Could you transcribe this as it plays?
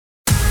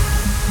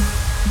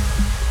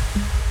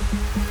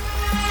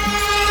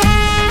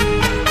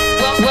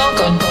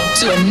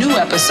to a new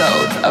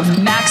episode of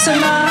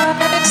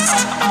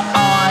Maxximize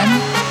On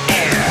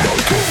Air.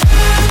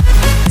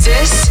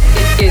 This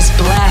is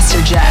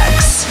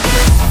Blasterjaxx,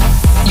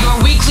 your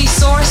weekly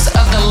source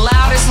of the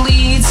loudest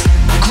leads,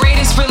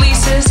 greatest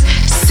releases,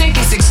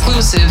 sickest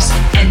exclusives,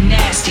 and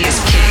nastiest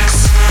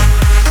kicks.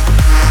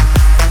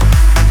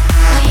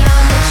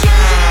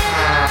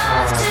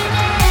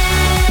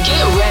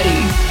 Get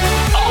ready,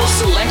 all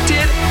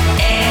selected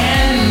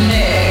and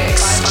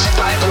mixed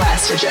by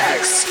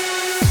Blasterjaxx.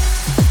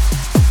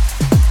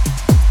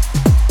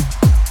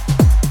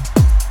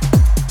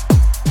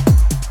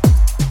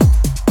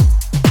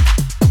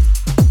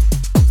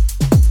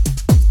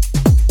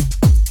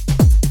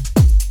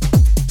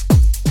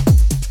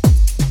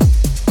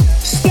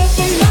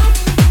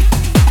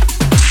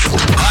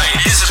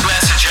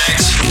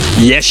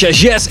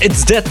 Yes,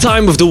 it's that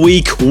time of the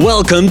week.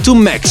 Welcome to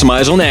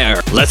Maxximize On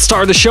Air. Let's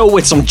start the show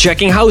with some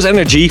Jackin House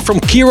energy from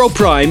Kiro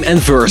Prime and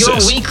Versus.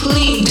 Your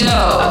weekly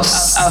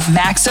dose of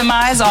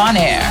Maxximize On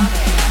Air.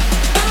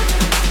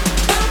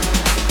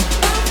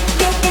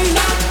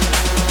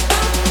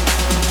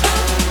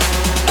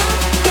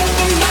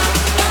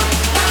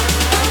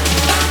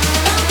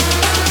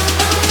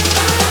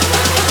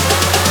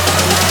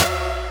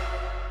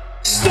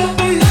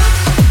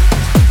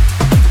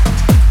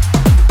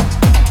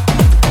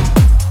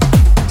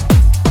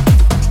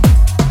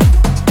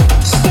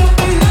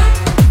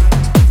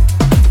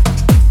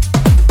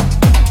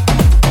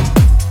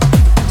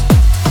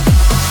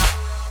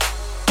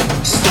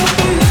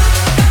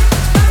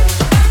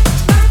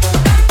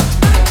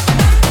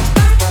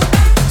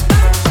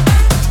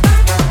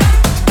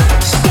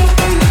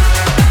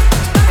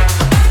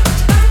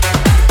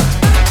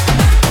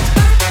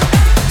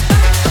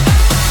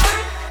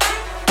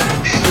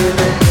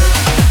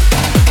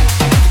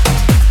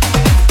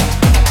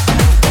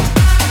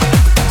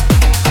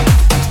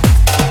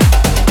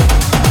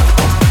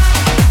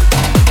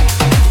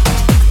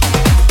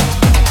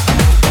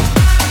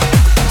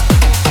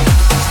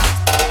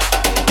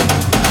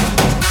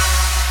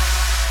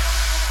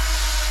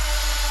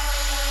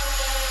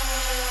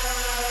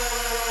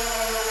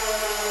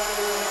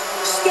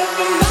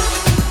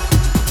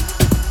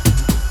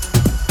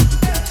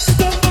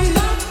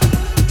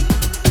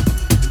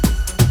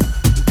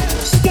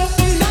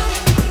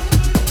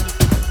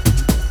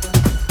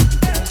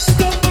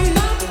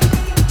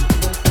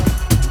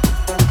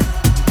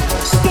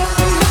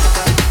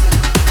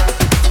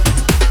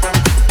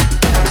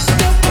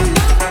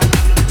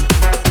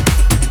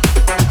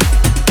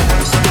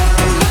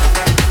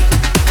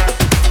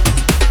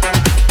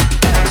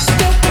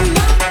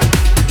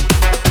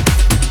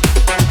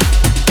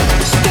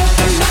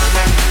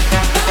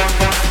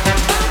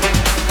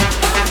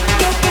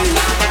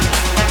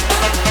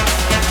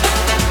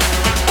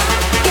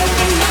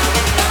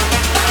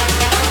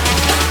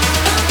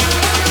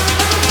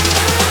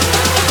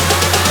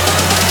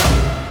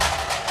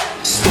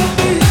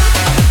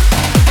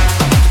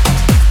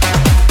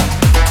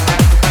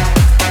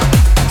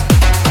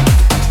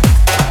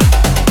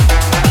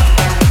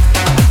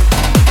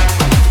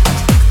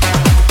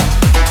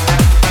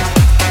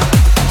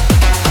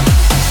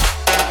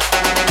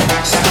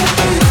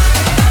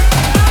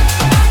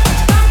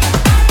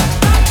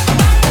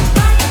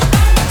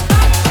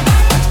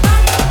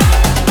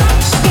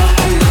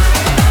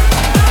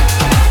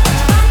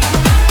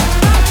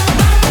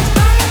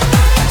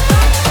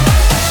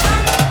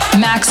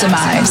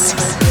 Maxximize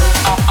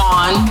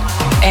On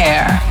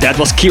Air. That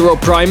was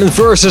Kiro Prime and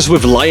Versus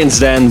with Lion's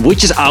Den,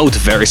 which is out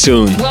very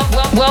soon.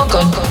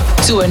 Welcome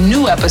to a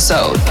new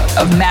episode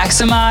of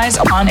Maxximize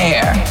On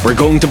Air. We're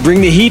going to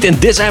bring the heat in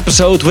this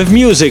episode with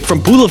music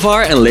from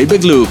Boulevard and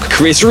Laidback Luke,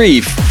 Chris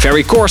Reeve,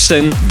 Ferry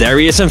Corsten,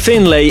 Darius and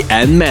Finlay,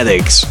 and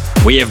Maddox.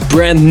 We have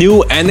brand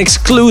new and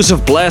exclusive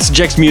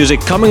Blasterjaxx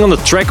music coming on the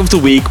track of the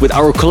week with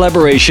our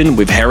collaboration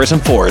with Harrison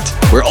Ford.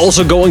 We're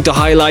also going to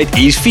highlight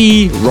Yves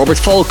V,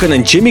 Falcon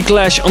and Jimmy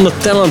Clash on the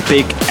talent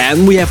pick,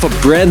 and we have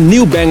a brand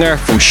new banger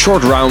from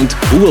ShortRound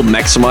who will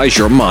maximize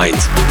your mind.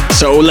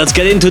 So let's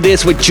get into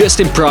this with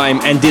Justin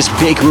Prime and this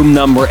big room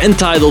number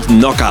entitled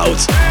Knockout.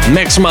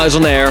 Maxximize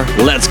On Air,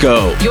 let's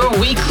go. Your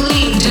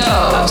weekly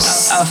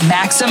dose of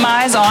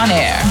Maxximize On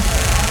Air.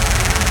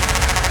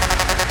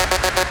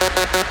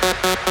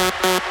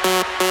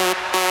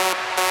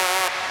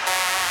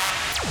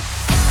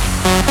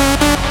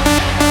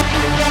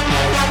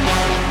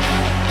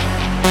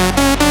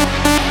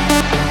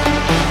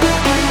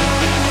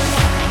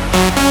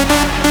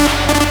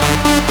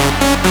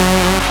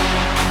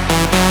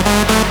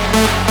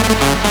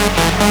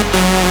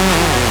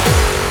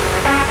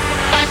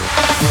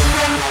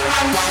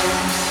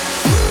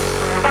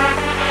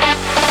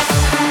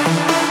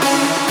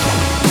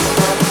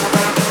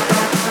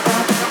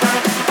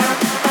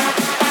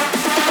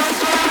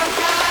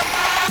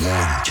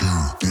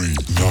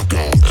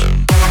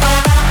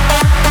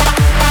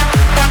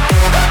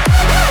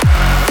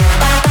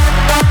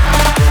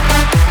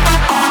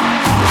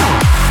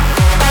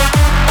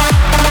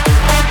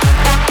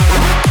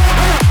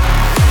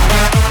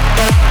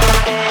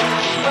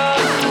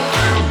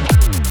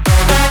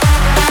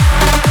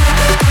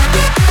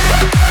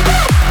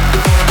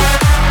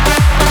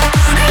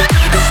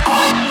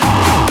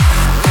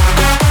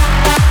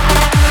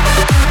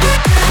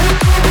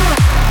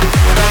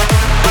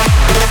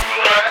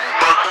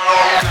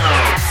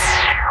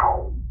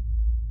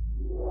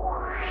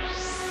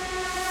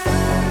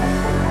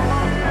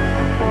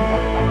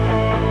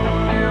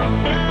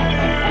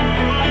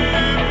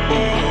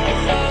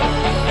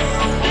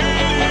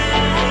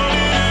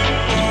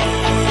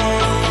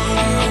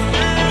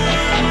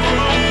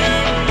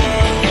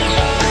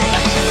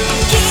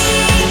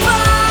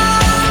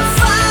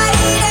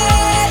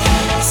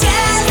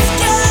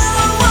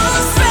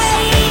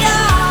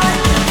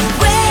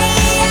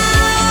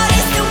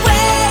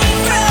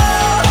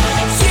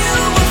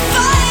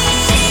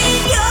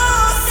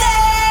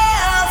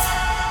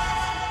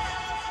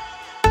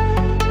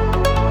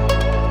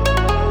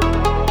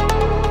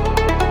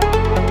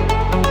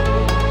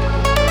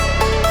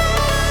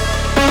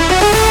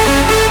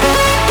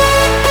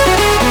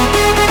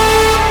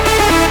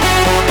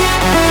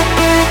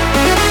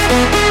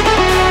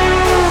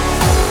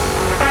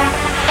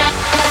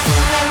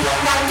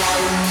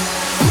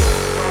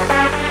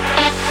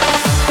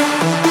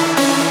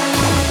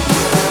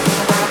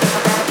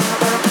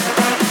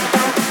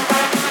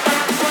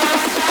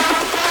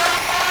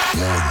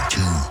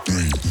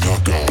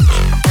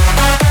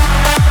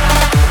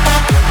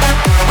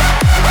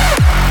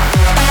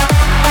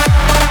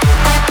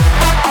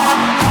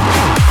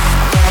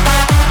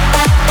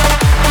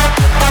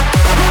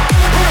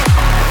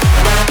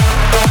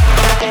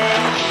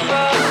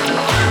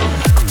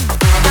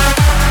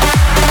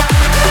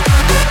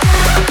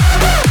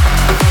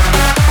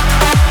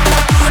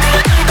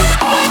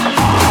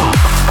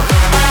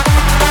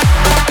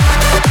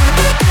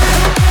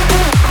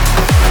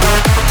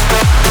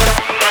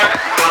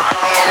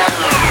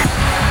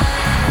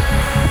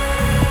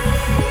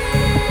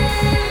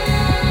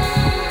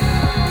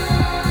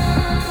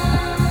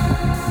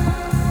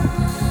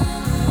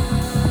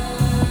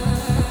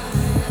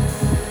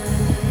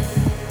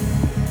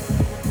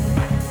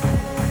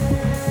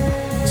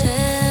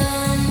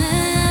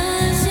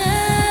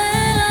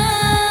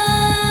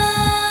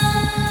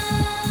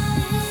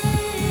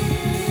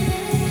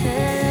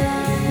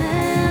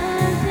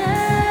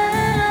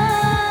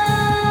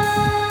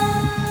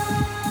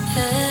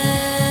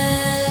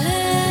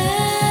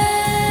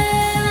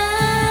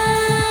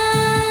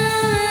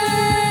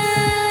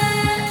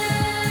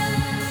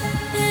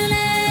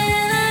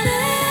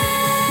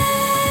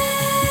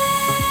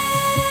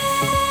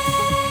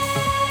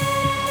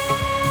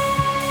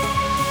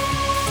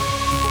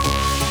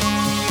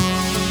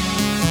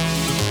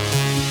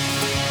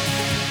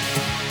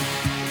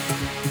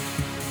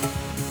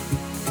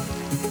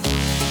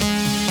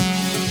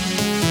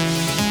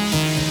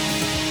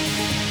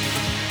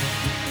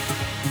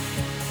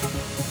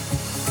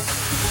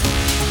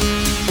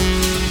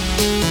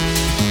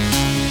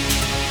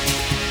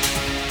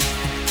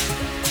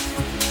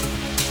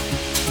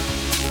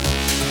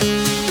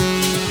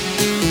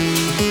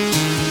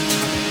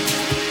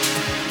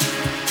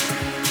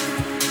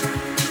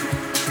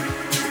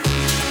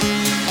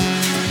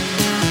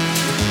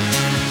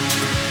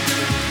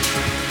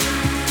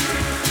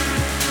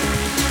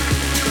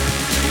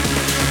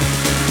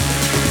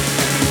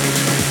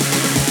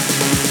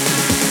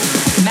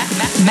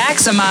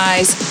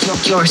 Maxximize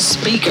your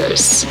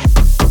speakers.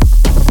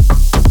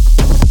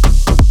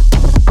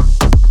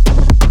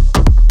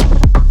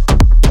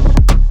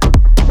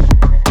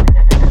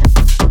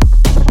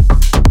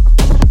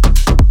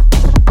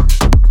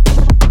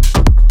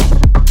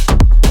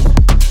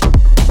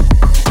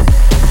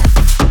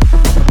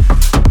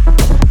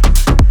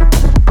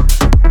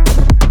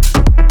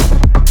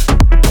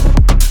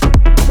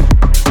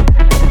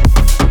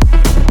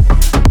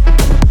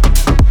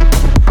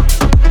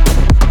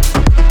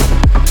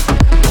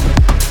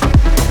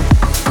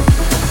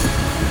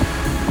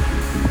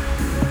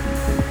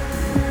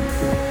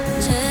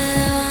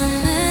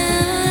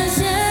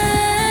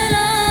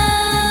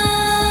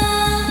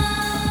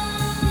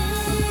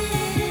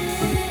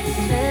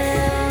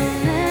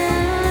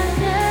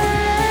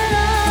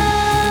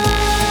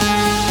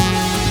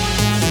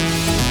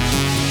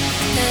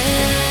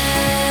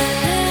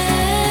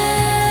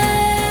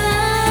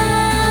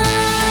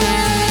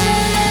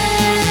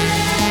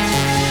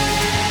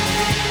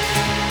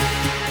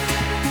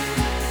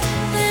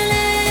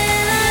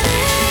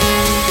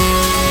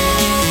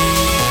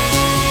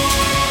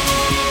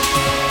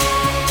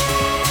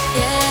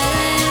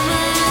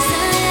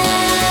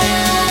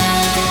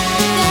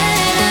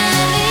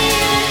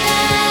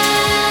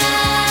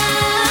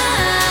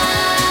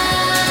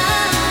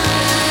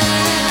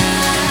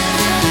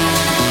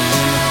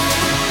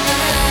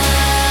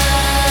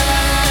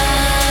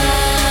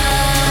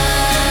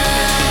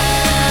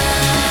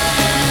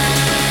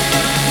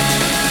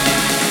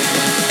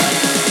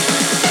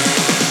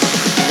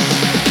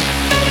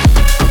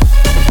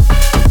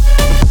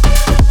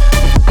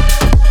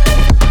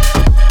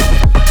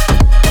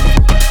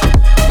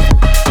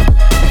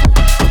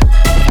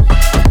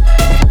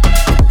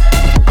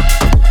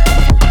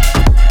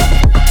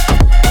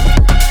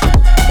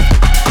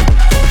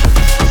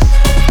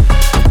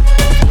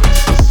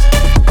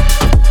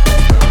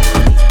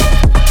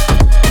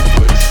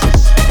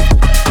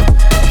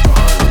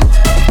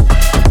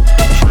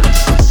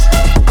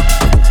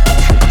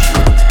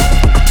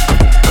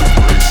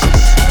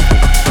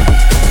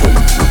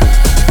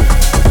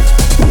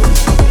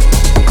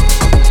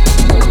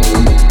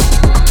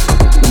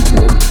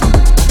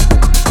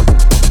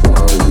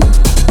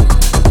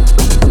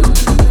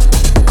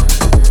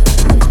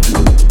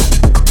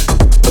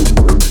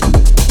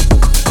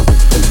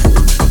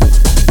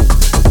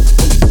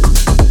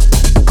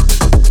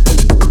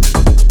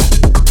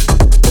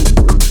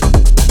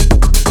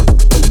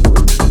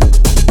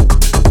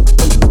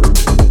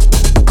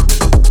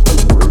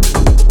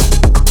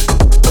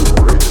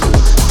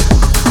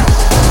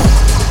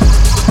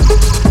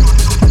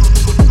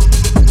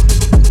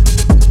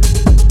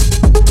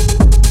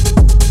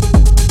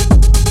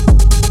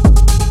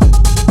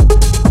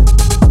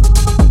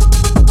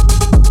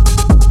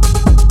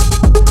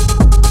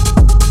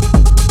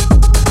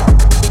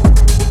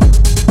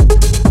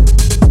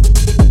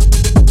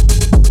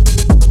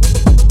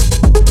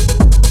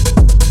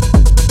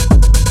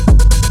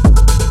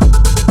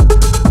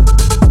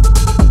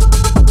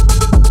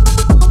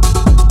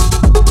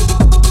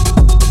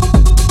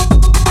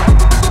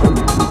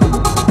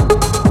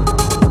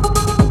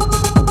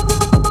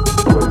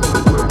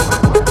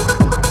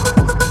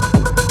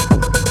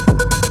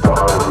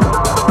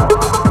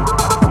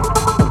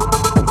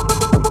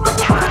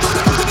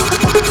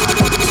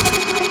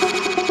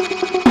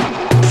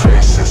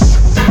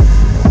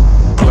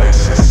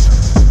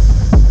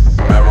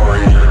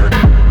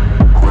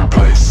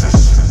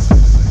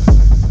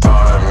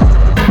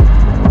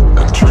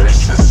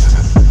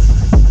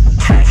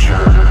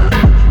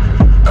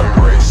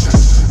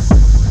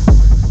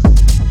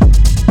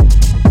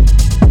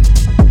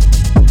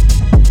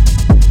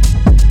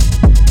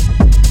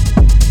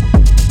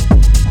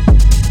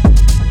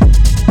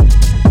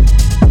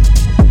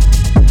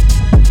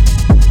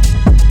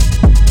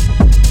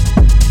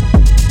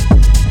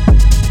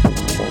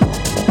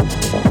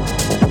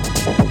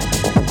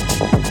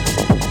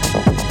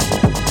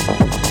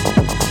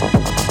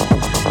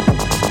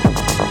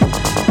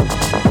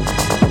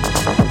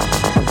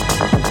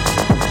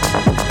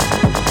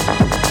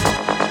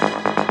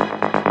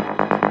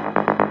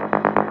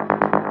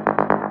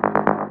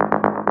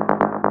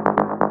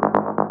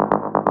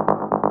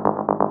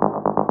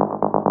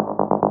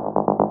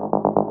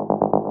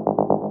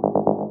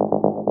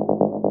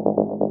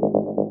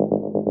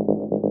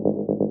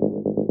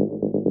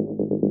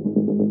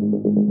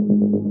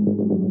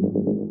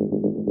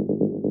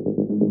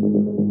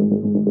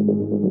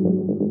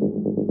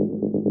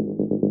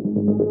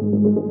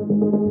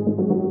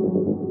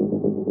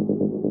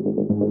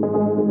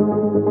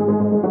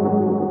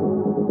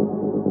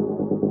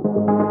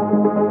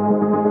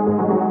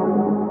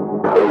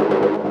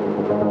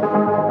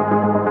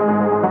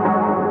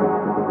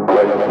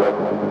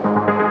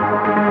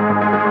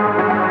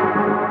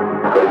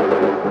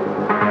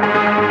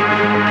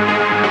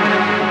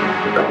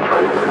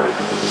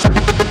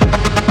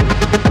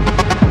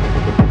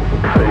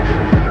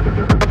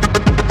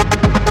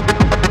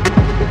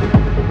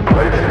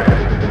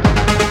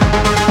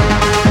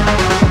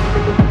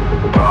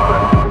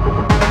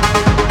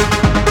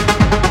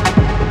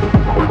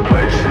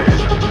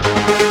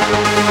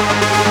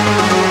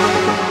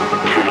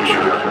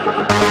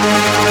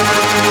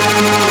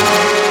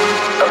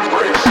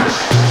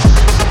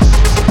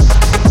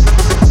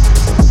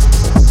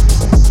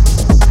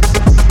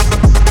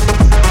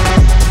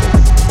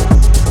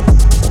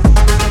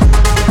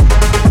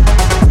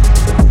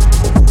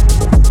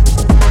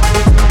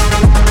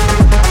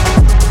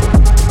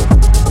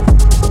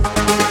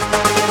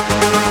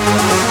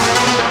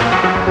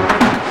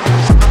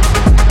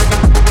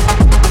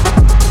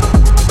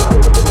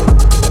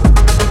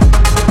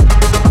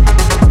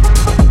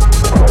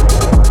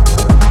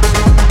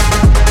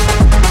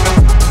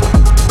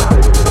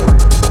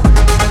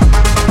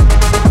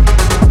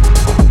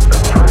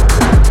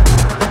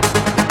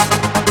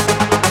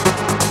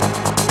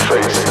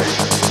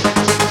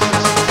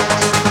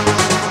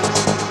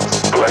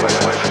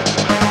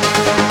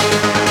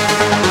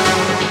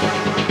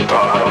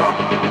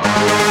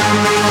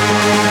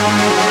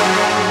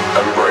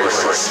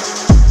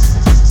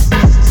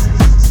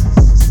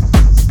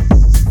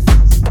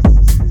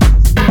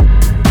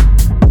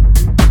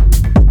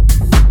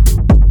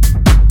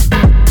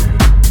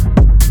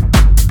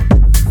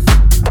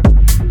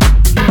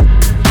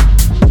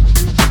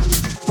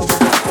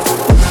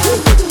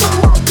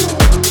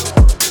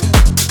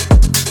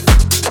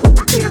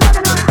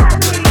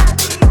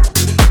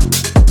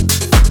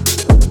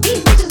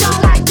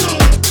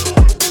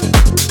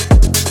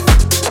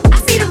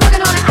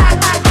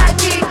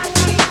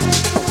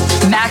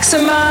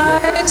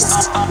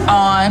 Maxximize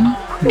On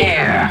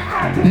Air.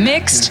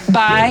 Mixed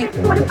by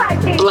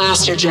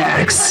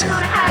Blasterjaxx.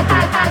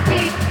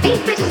 These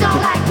bitches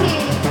don't like me.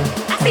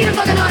 I see them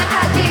fucking on an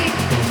IG.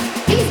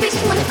 These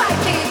bitches wanna fight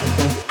me.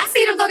 I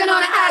see them fucking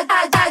on an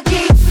IG.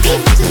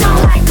 These bitches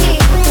don't like me.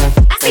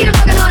 I see them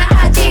fucking on an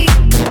IG.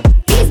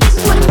 These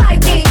bitches wanna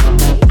fight me.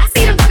 I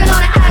see them fucking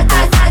on an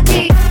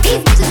IG.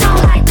 These bitches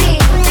don't like me.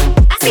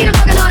 I see them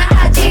fucking on an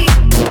IG.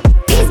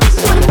 These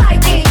bitches wanna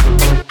fight me.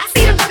 I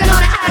see them fucking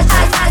on an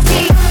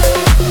IG.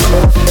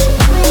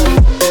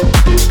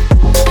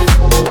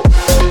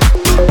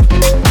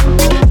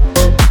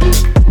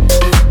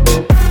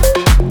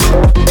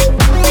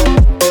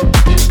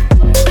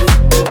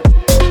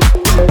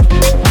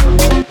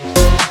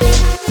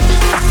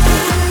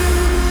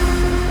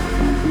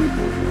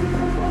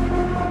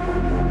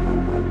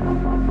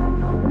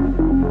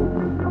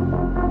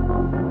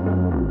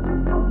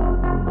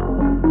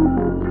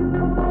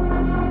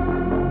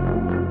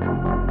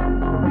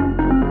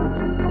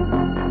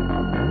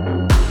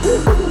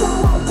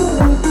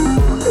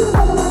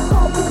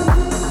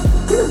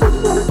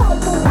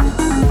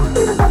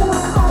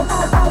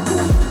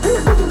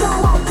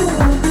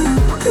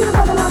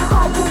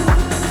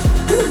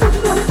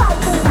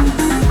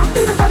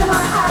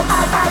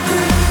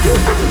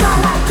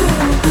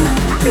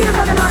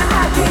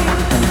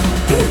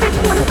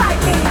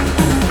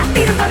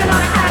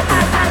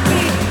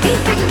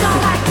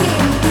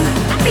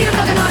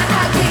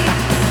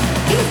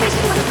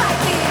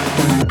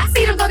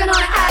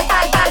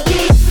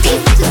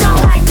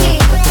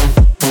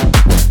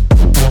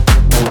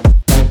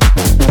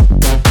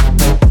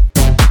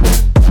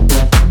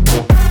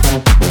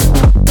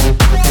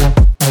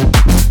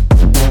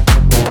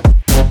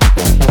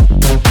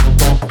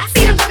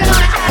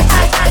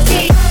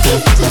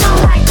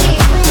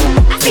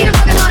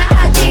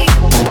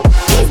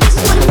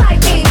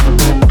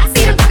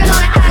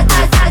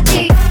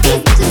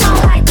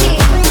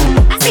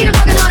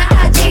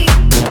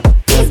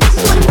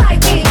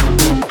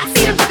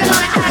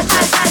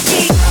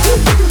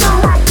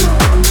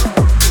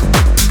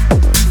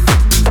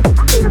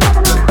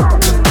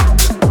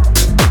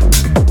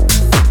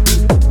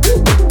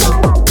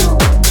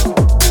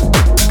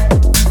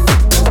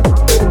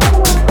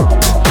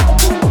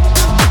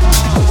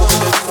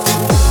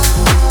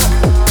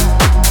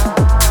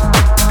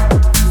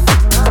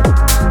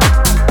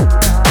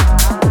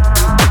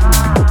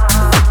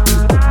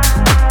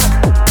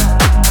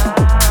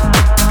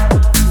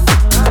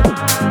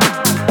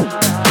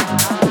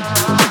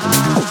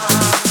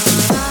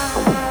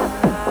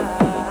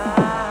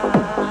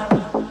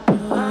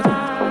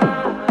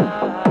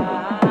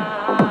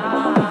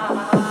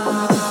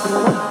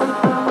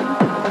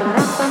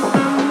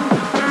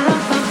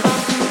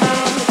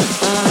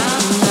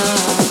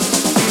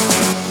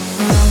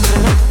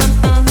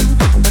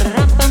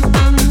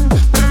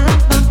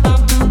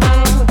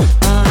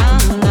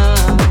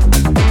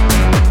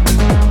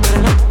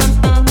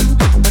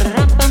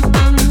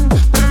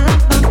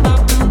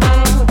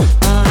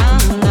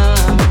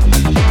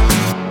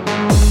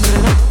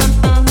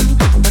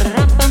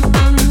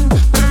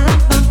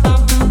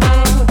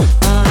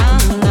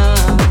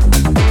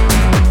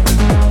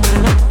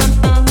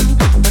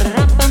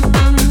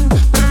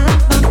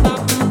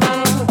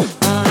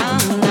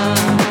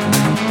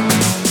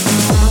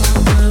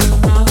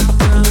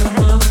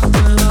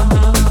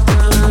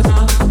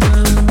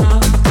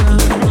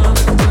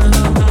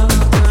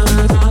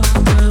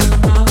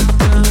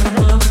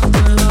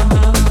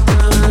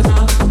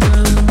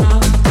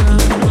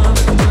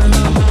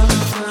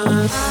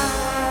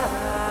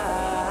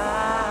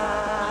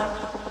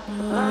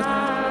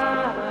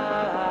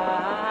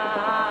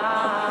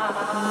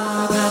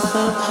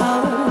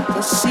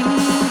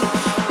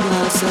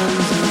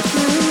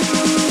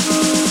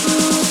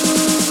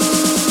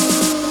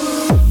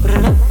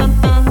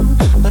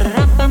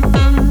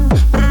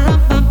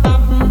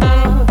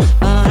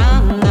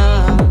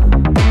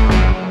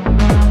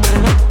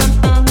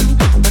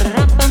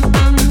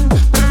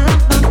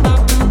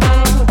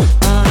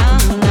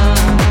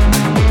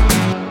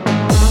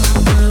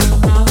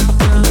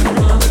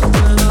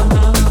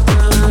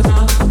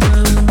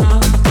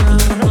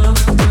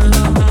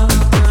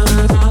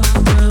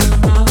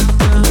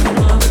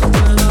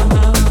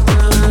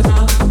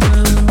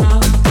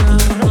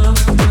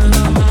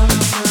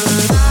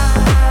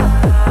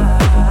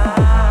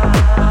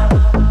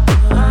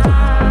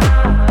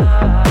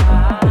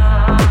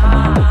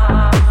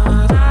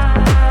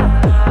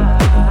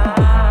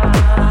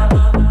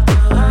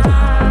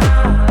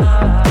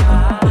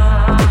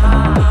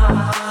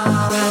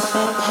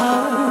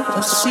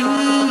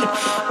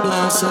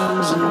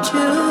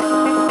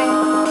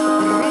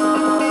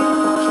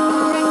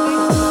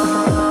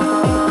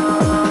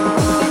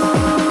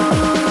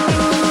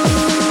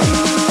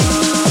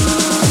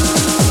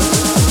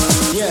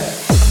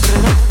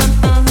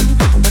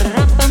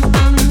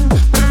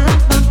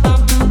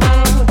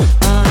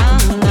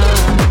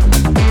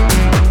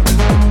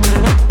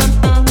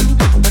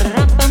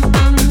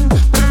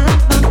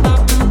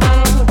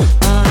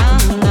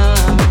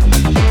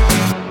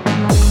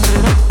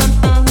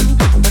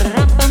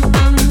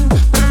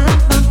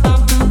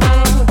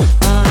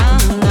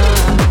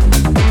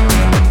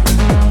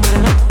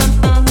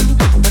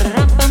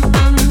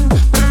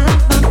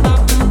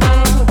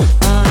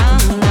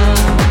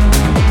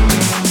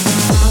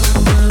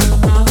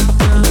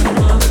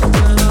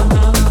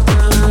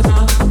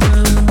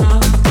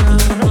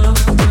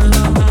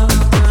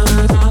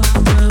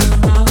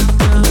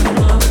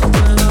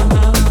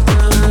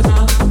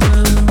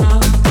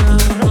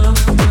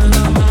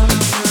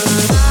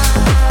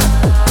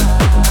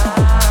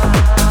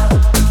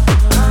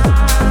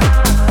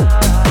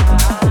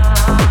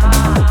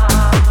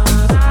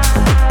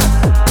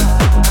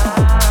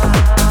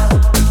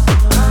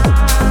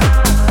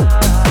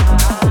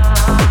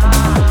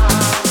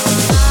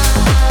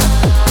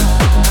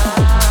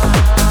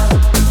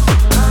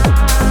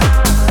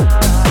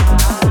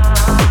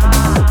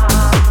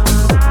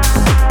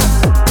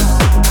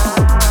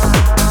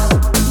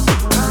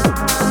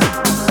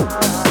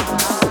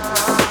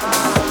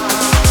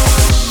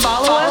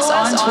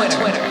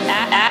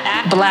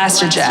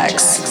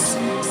 Blasterjaxx.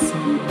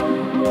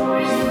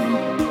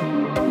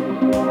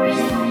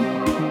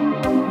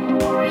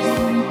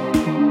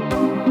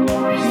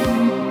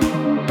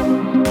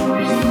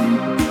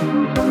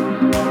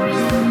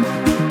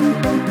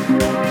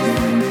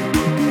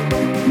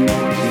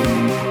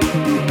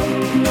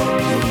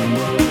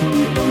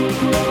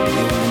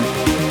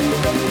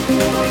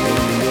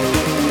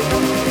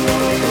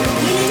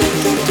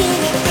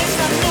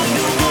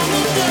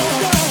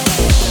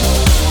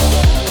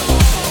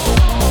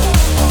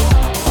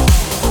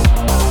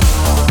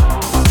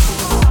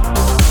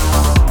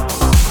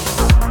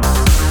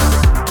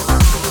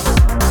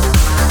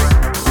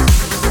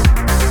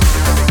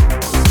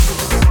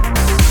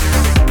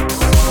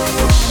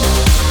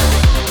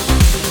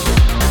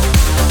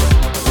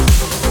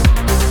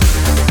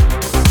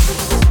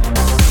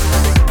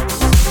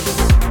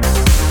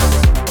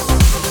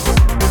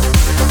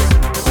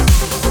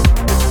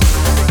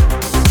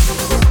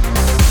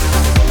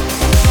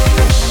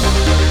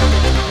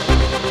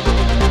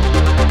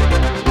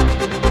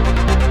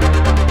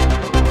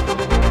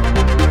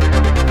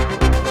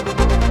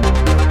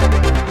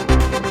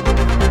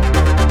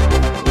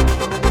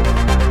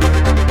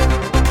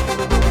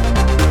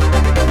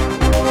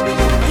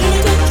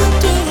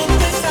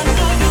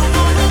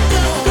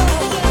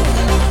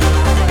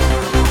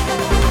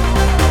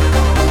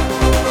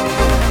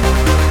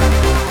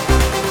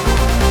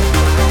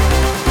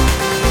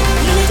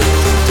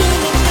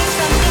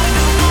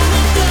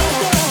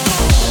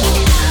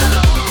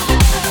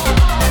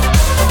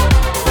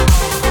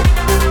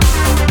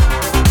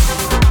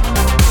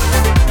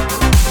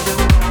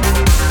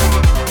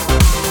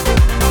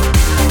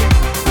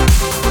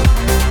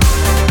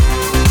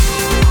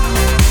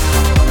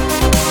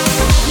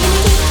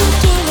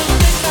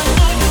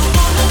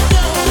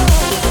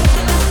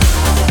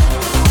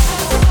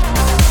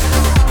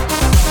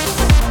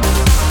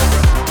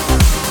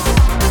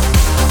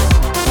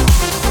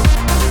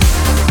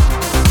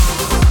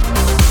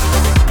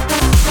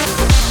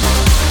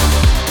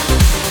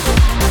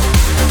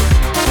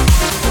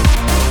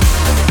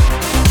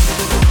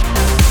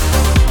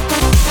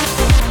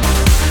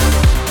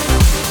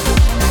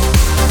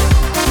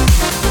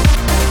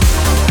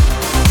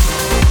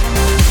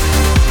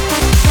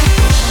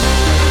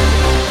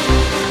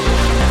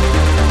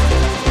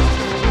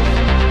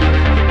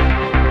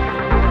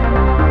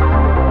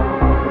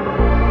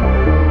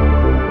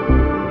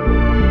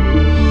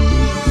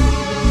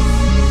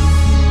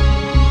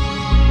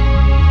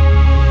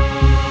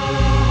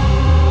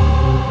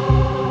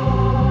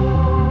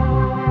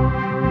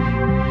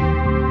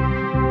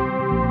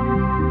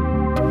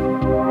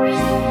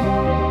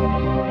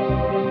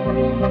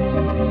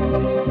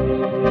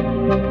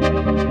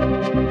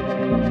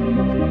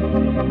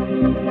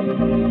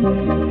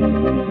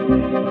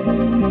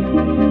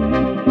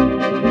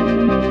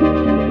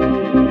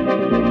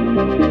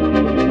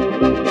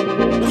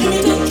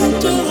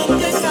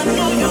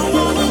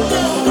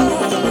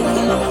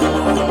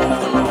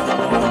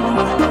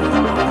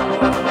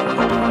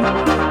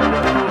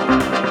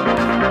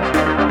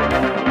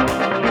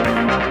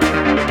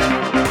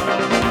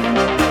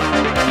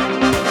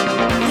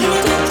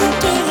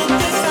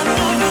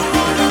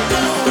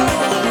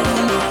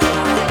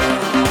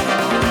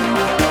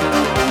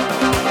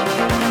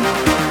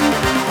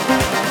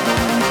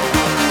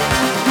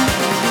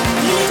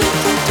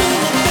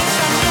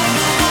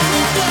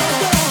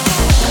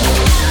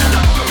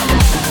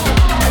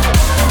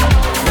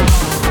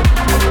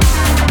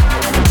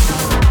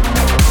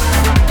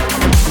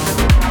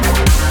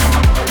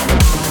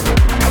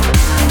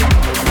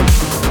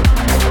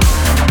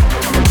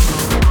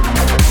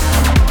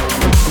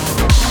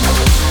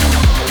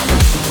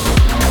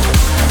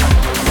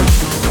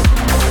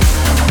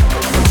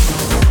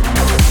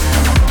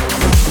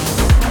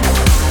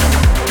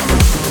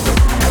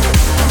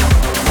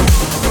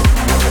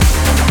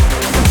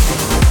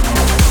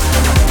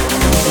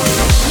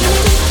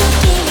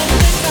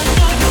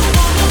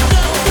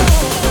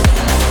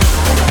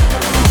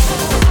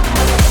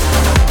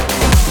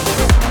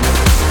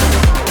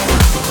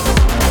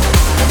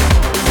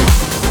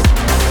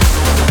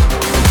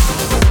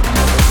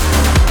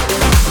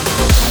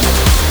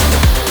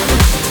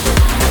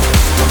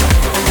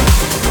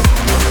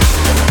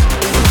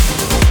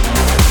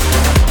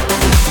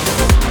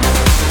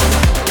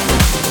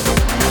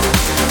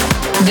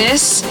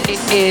 This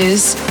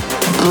is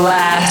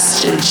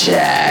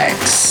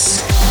Blasterjaxx.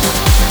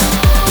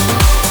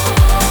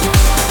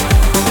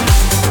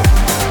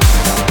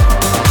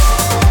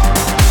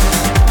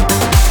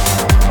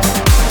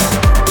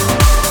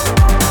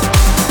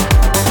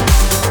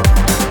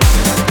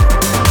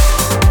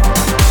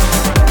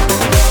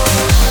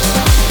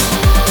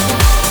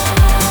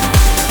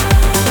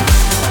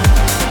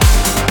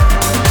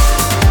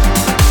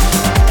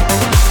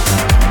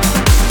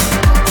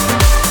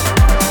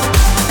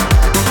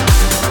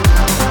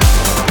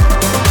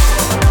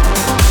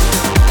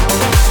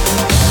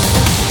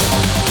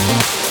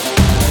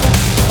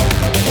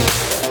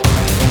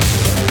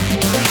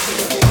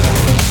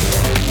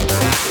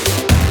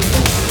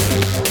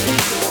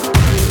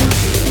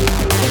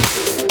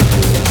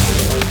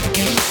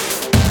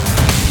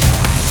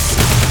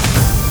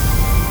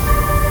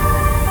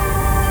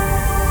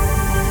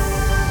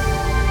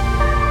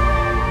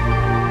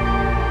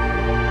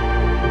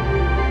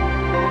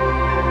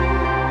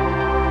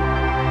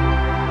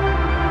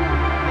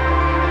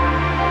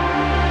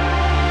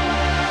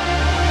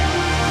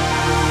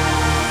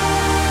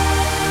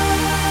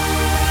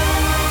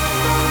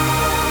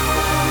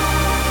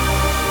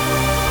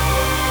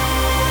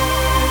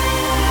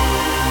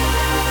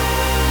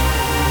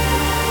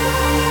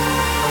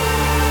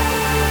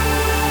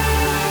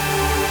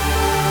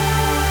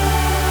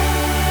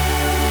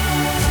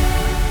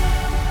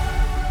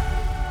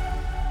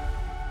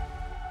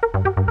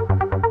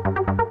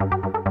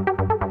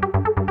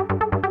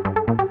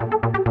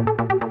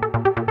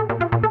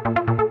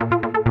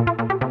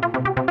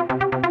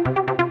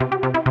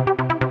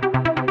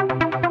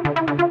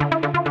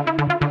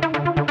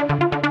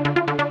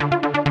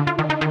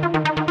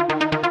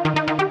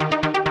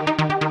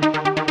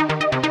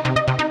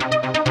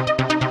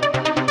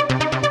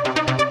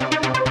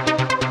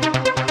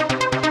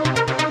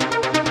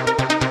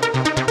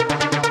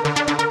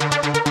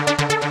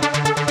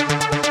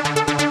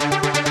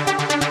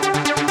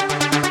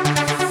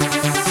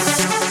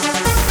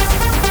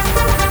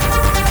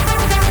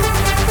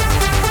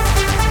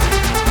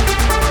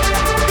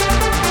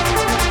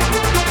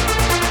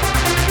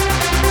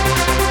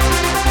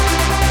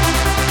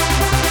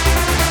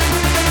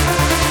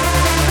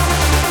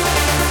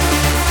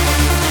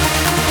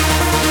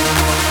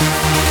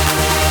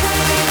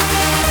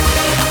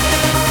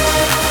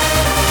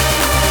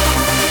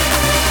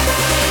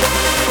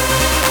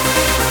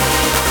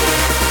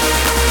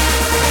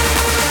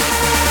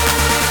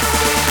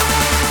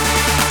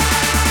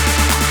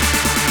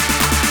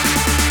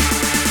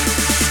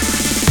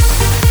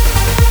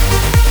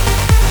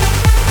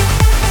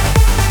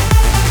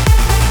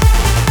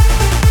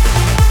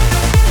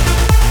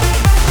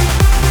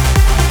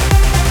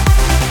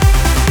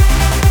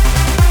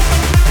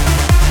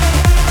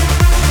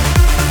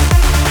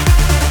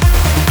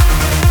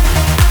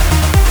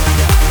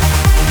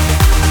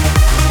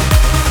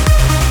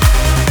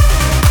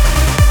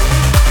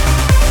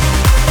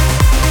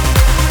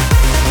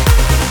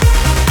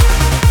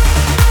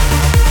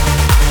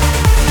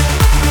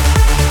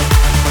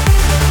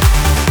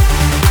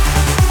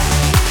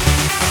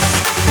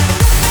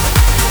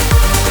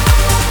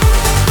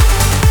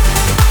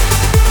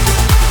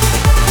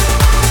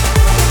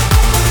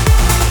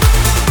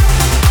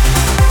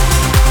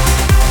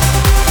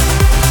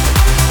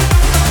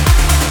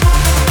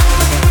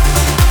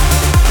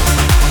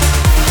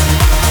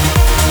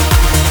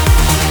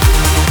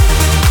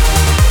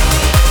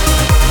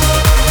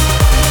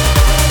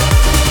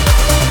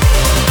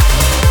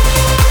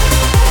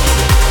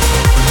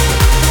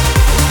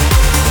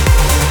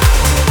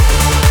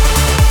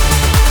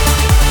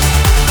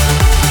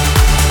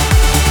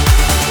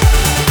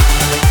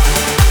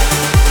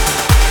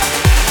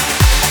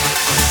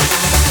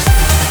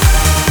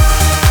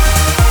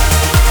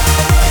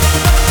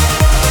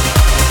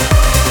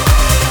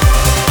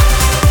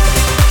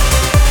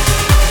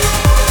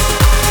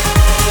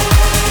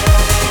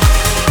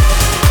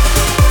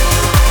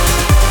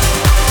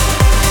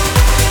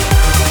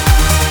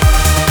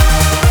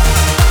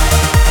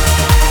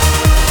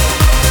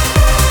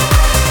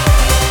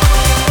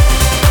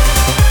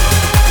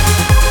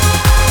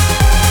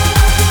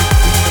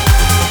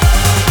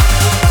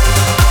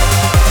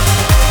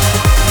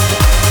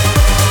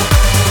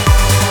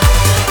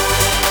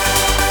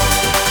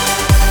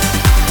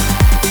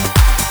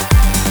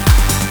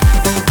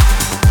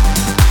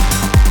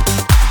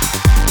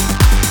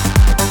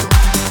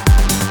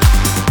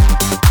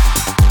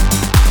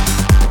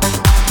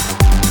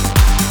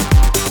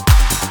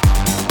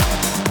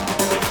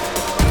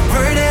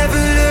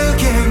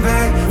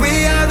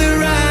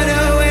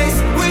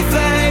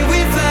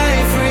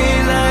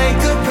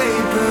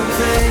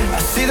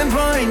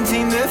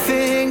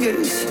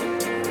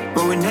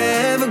 we're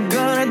never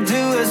gonna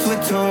do as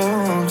we're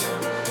told.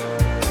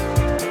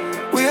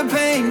 We're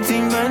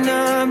painting by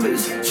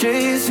numbers,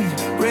 chasing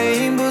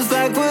rainbows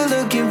like we're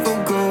looking for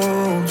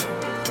gold.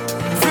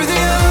 Through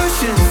the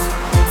oceans,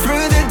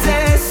 through the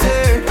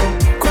desert,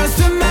 across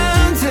the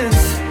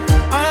mountains,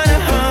 on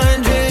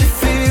 100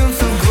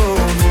 fields of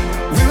gold.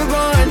 We were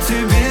born to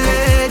be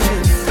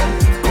legends,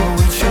 but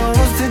we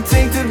chose to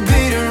take the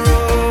beaten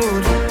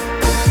road.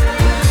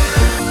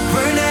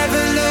 We're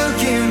never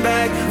looking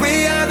back,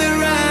 we are the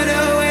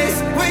runaways.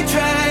 We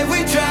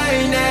try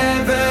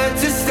never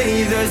to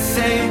stay the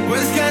same.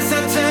 When skies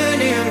are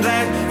turning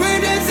black, we're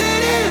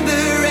dancing in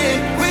the rain.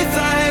 We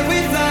fly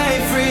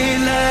free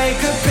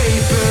like a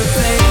paper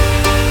plane.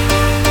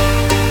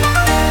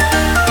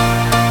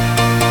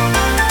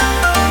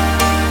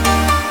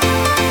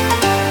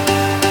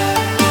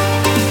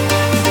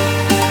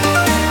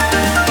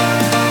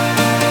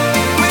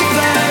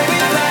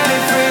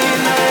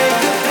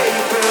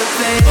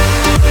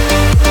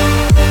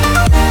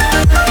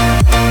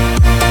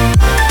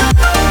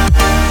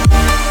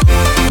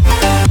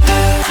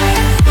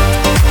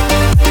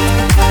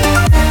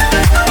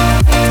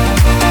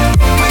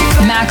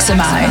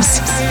 Maxximize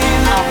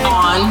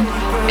On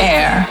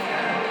Air.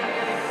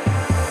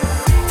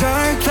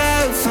 Dark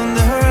clouds on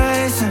the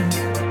horizon,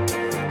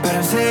 but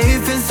I'm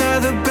safe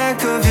inside the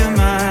back of your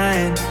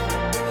mind.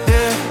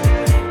 Yeah,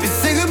 we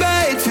say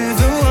goodbye to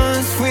the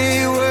ones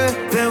we were,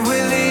 then we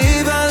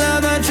leave all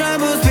of our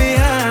troubles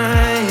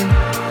behind.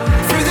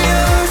 Through the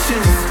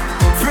oceans,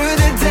 through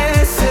the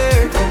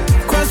desert,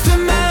 across the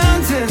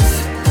mountains,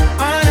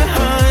 on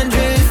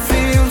 100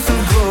 fields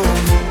of gold.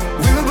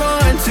 We were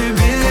born to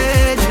be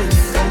legends,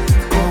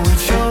 but we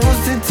chose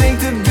to take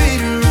the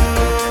beaten road.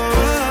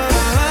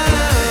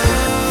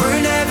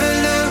 We're never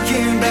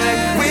looking back,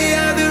 we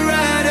are the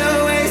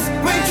runaways.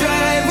 We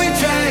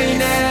try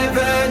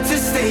never to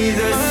stay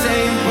the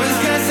same. When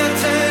skies are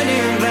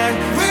turning black,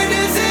 we're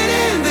dancing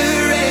in the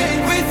rain.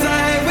 We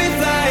fly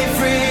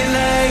free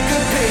like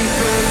a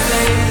paper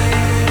plane.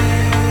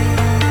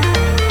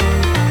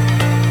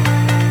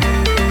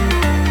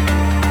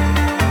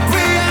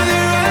 We are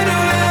the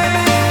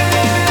runaways.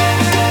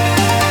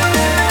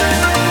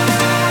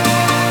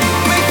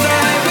 We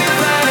fly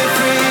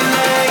free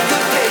like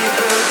a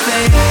paper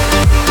plane.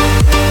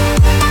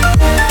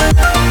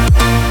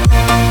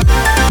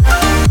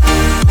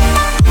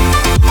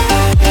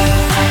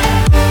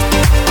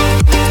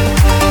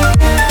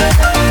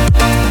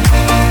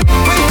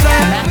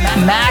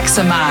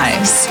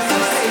 Maxximize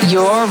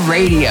Your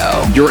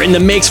Radio. You're in the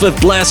mix with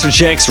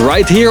Blasterjaxx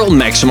right here on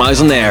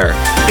Maxximize On Air.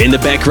 In the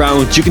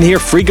background, you can hear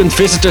frequent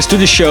visitors to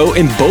the show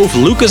in both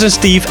Lucas and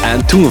Steve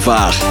and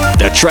Toenvaag.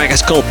 Their track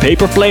is called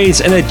Paper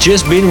Planes and had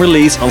just been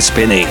released on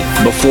Spinning.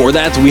 Before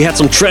that, we had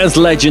some trance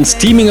legends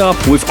teaming up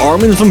with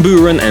Armin van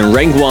Buuren and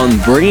Rank 1,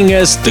 bringing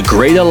us The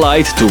Greater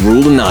Light to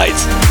Rule the Night.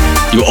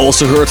 You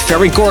also heard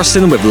Ferry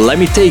Corsten with Let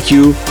Me Take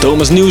You,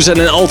 Thomas Newson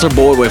and Alter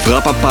Boy with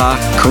Rapapa,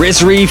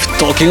 Chris Reeve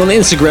talking on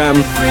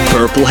Instagram,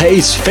 Purple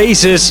Haze,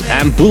 Faces,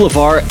 and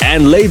Boulevard,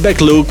 and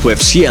Laidback Luke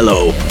with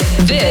Cielo.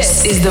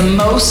 This is the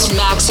most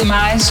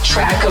maximized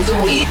track of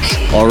the week.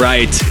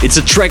 Alright, it's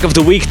a track of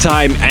the week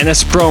time, and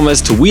as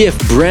promised, we have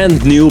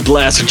brand new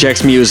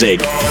Blasterjaxx music.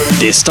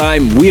 This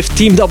time, we have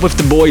teamed up with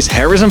the boys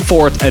Harrison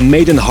Ford and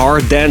made a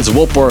hard dance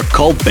whopper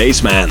called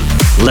Bassman.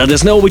 Let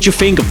us know what you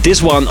think of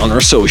this one on our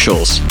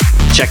socials.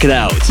 Check it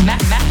out.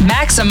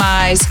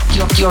 Maxximize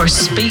your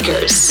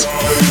speakers.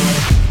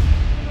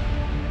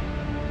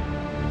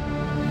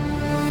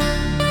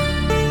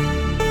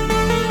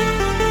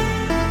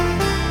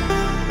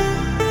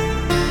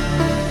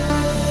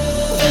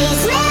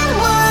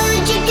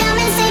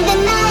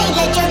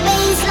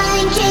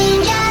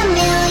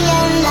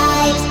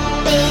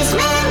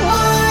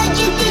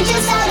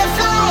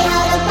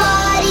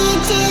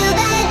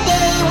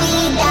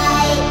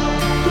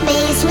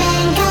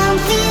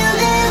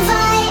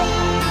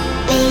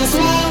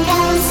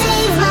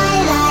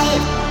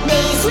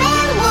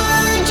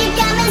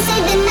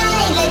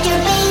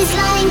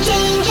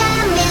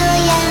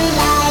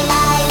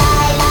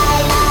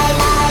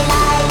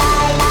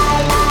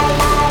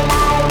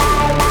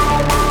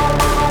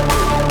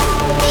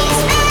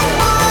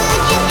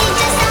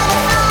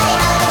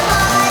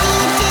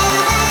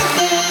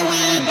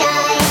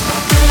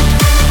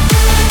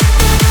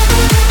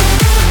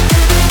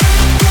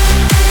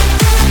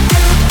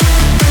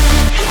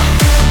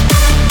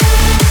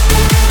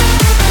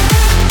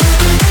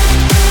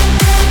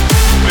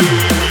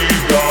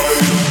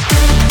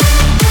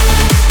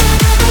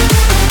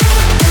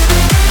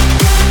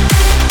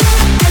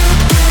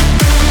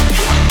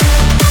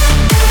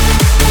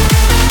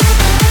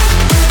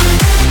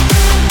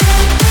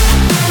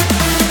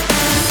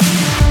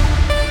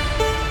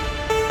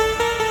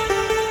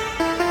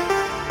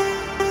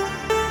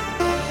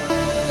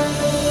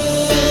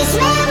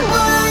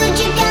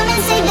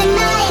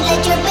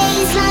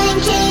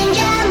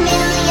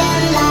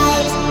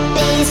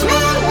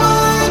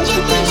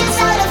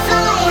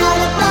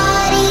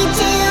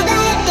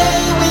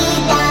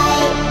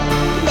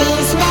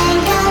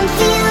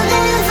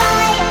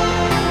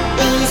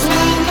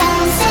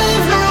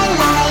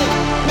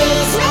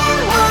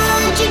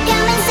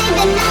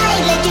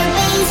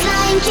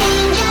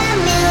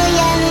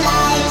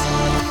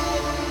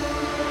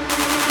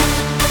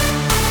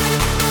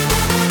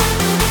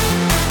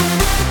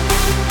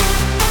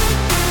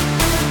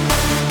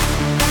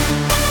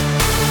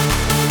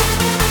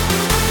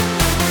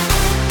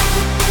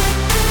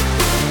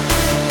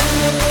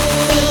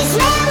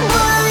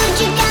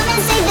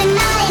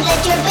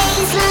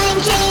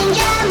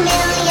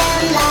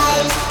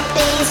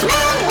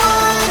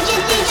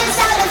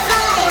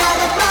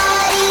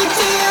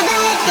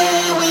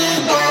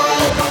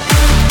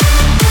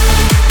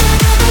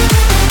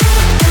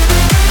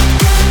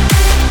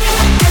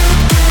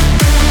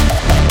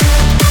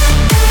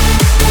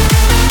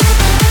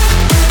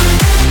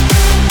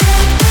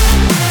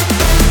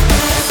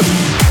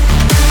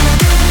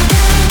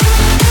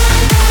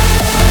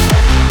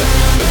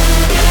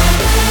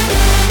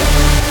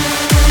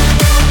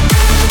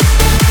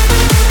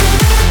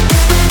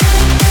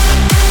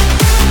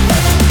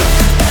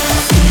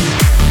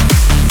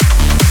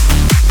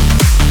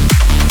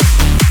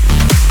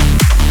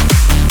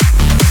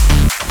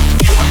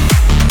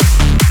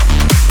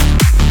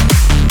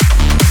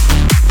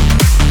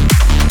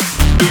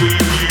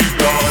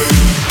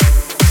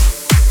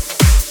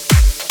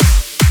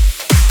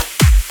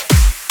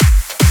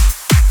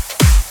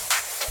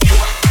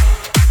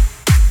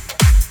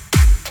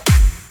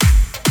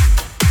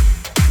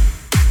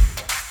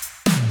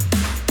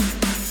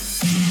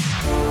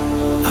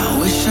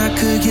 I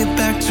could get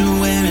back to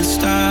where it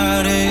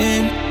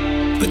started,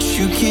 but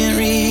you can't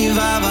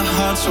revive a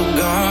heart so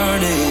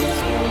guarded.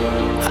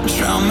 I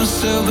drown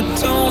myself but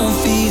don't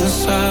feel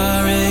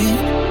sorry.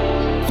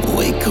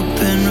 Wake up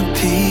and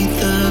repeat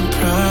the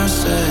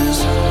process.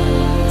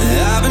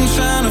 I've been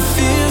trying to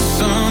feel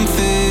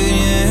something,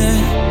 yeah,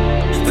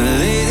 but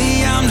lately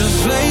I'm just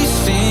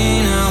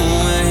wasting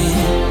away.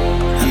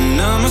 I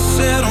numb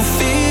myself, don't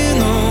feel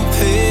no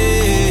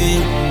pain,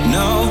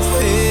 no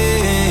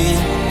pain,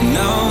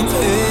 no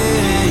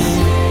pain.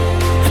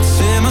 I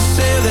tell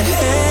myself that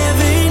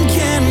heaven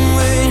can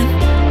wait.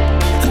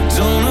 I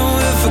don't know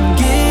if I'm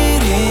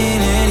getting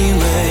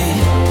anyway.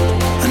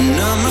 I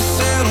numb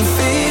myself, don't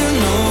feel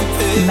no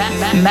pain.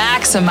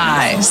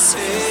 Maxximize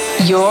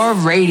your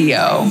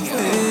radio.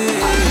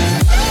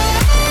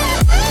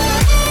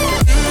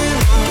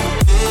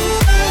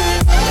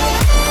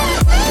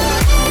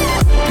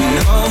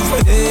 No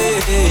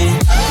pain.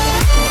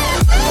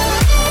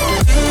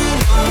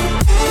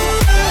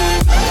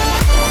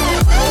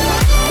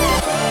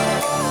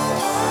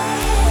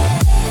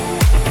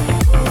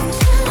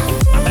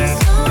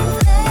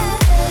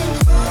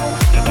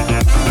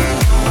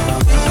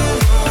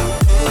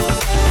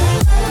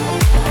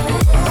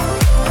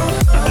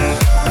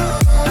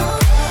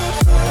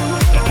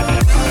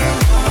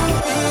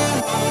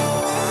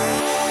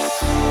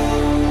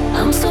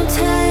 I'm so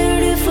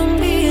tired if I'm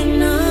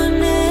being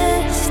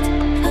honest.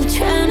 I'm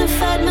trying to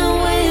fight my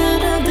way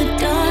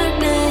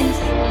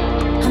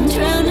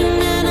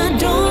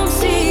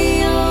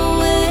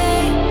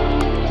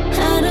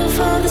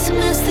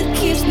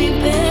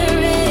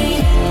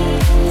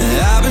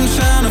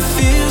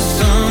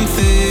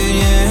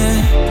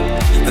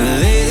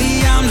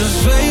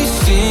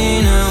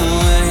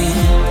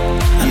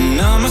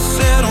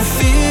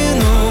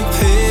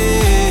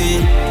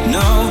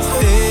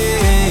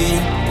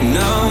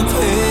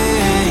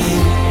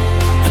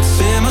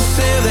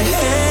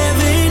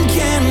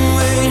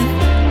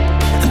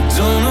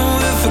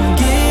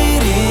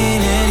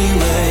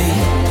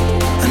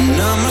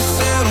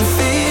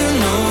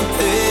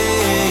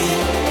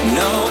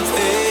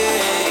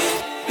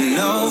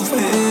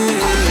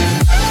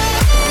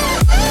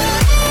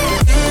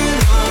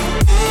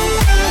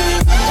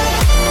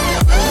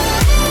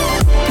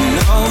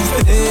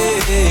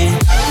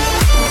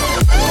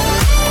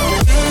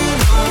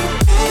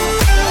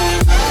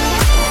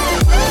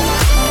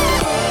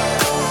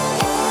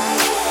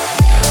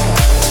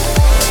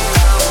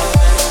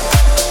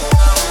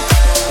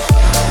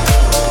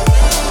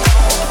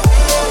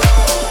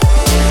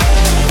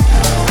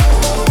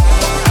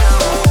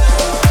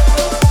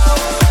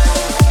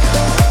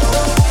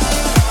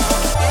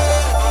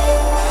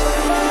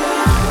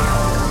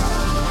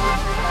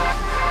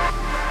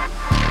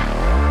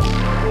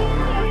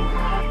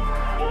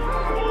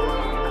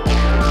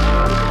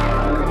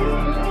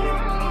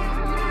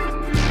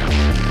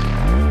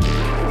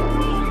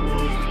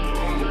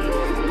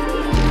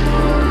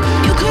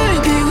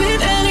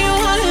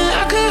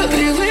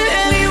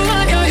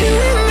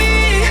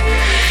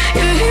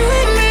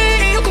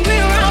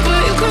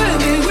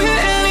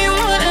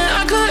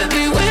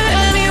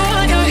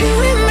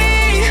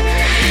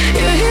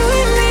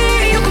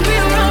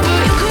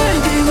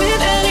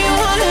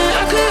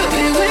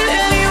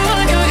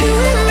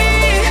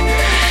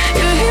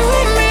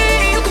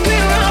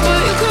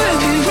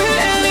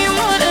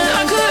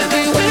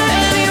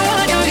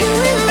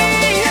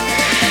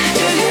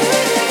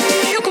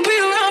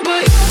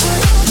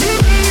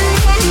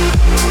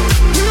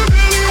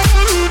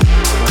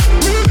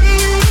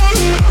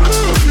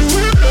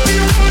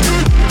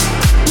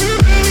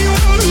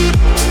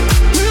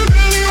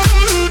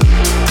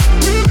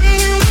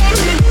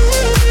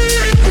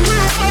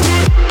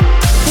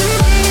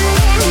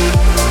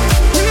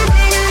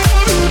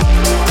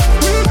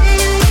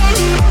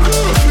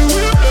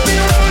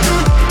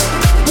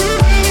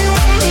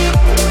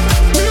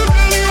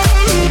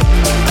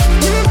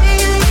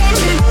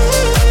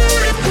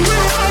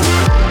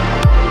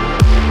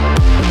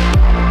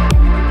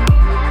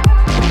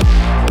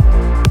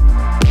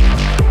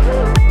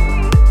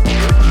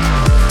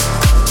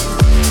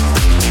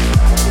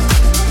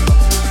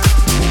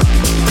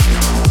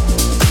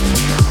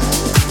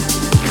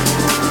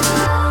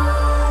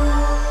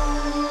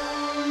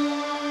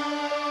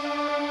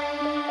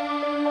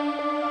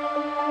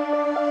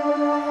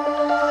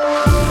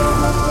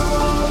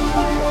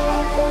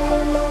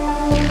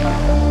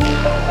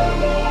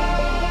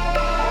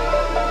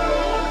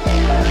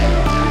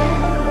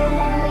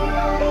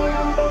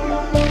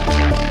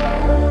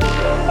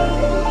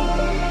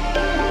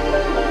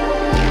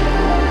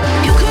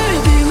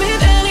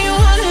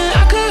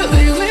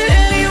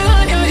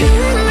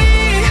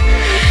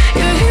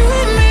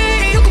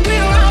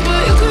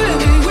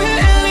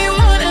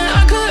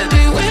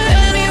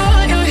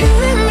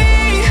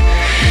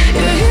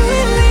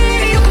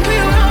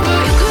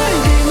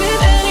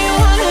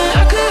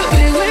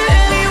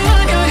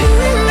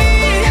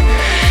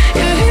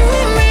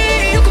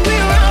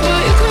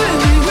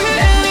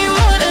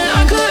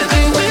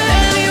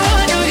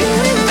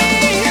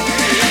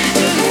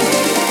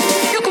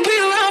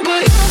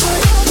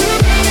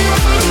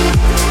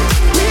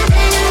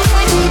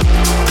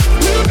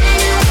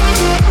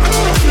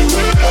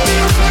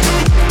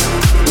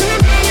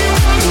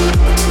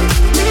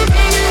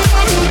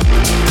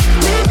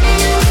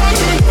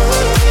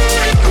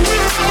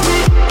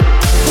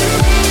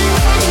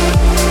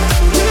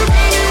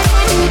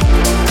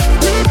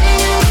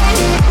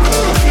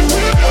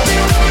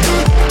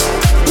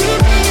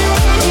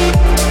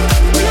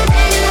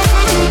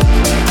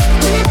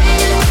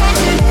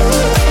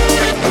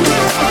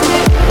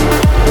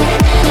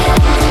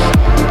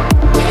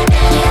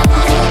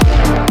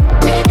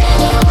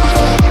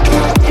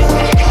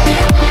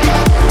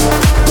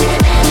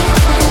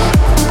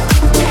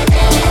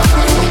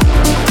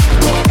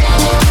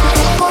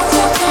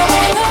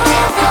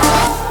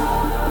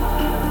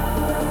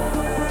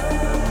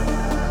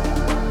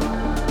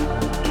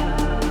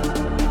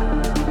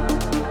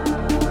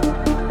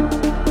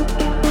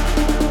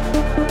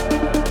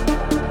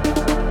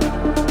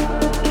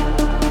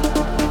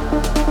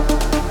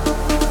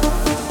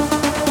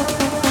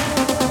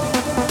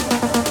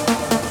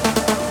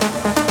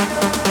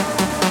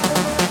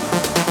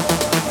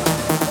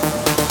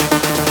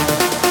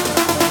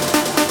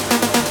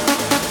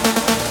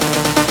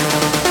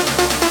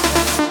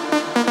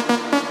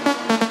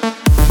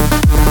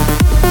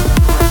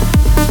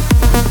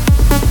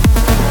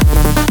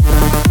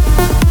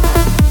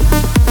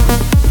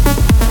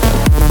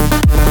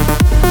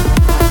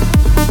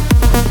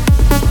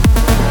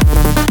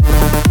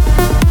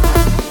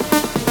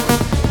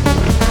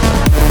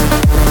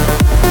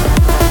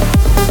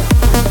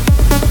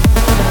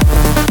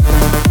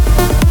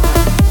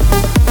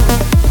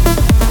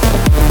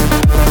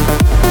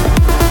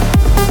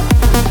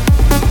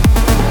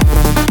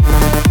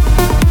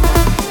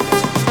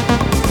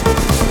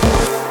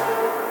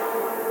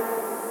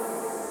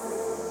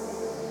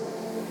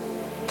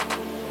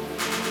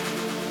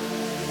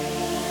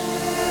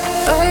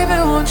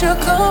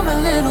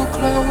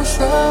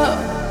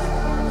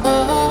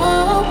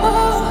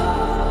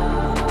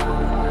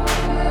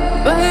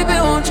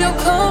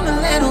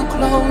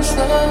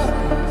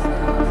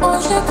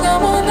Won't you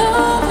come on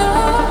over?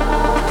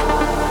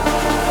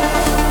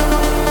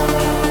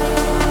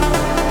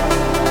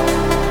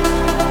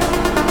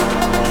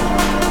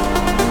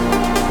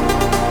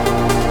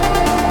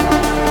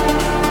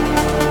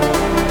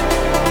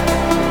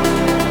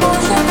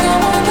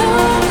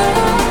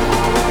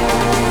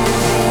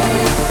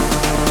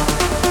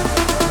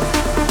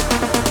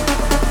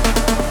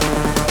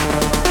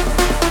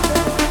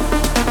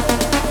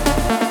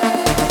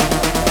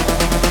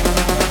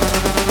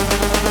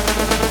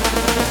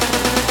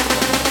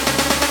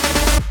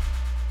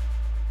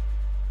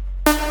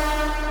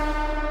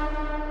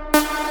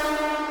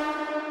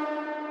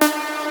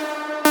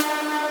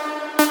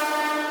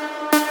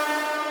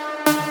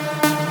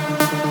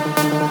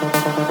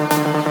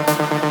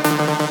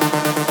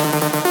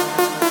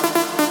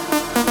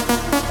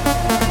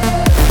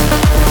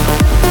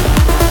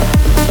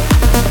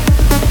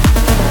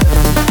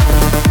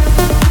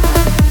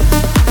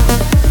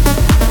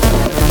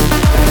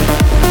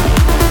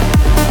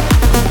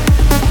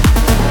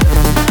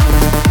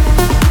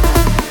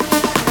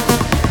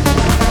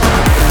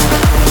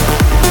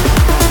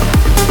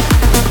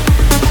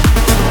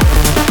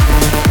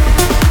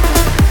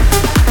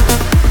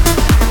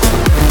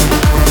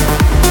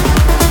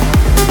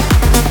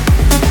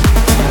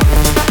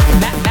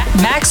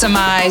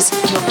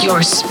 Maxximize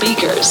your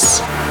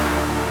speakers.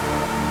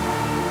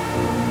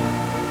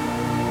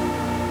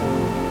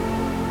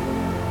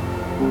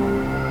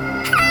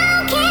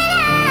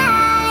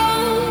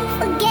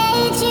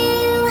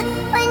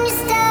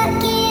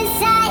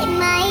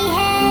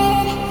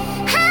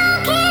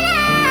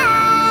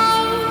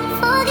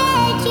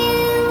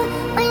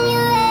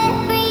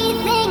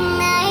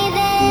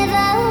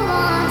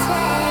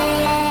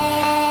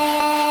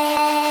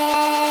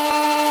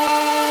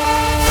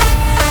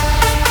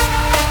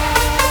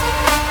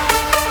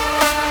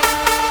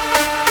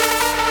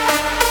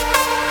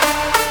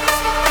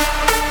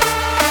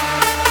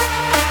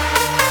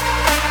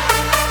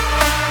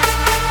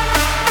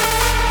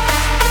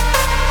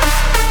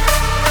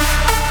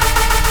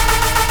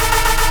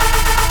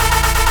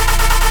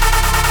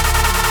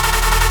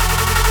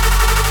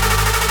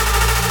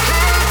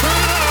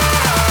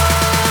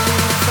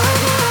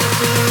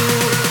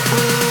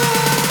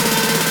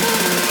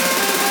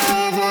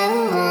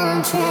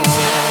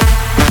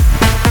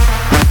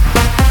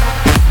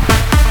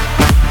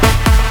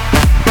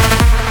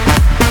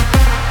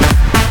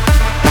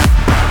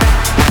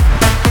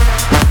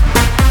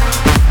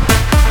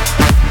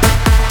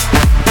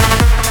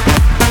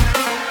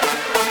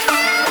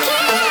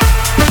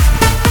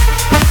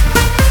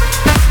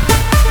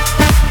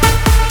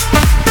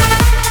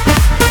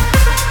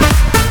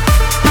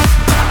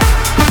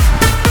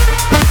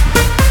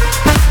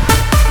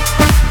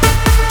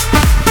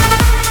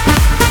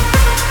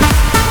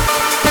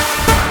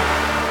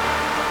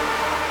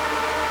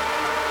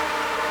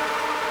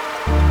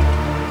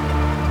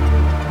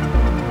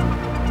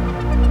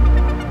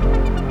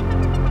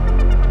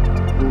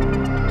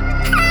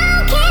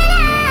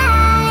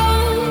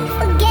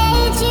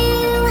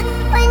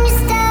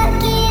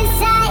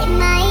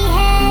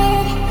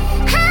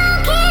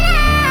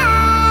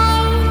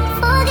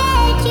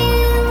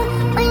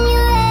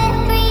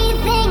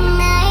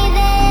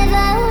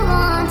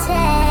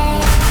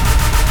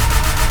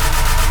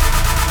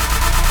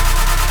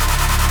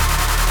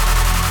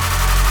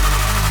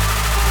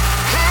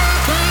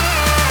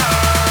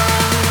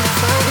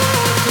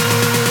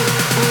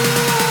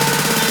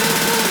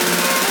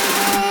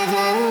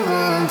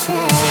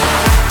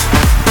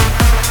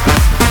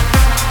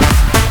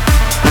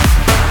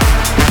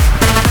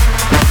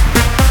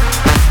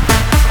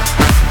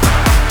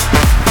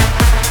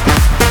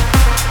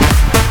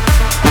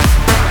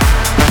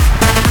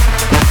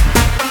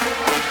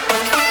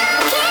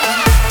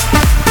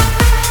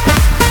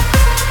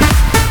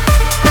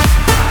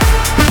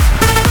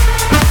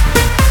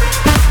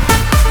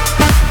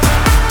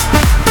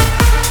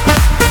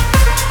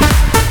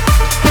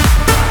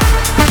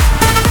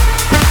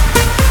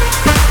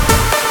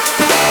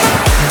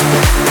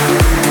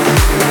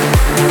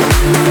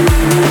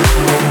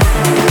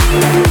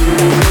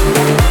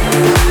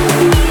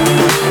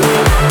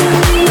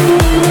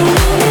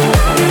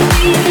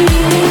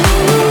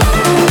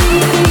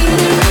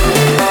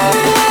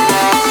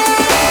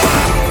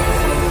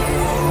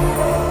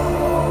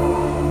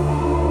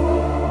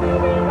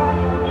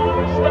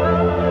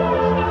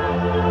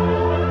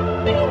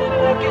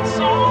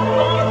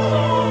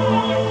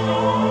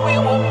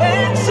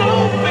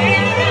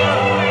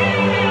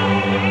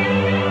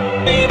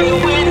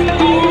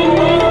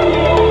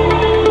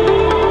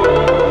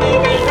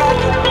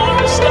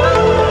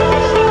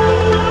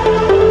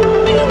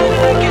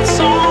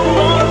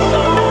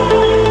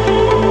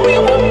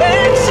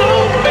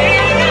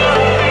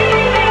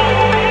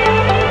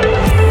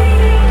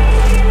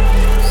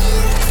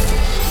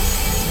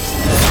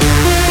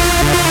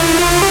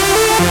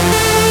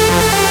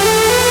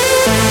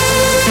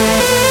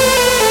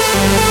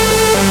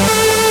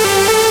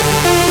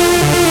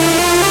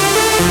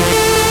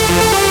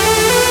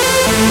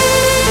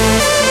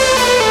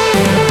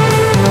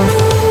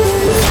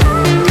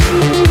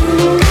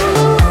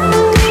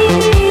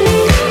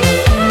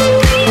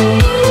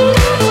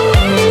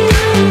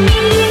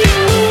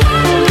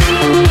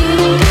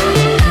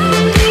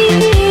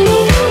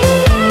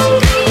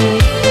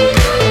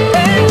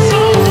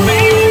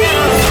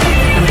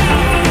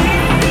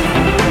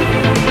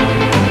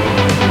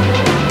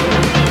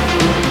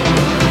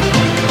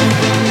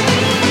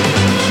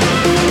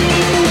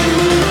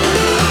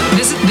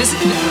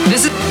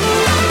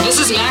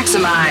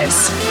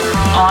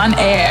 On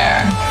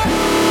Air.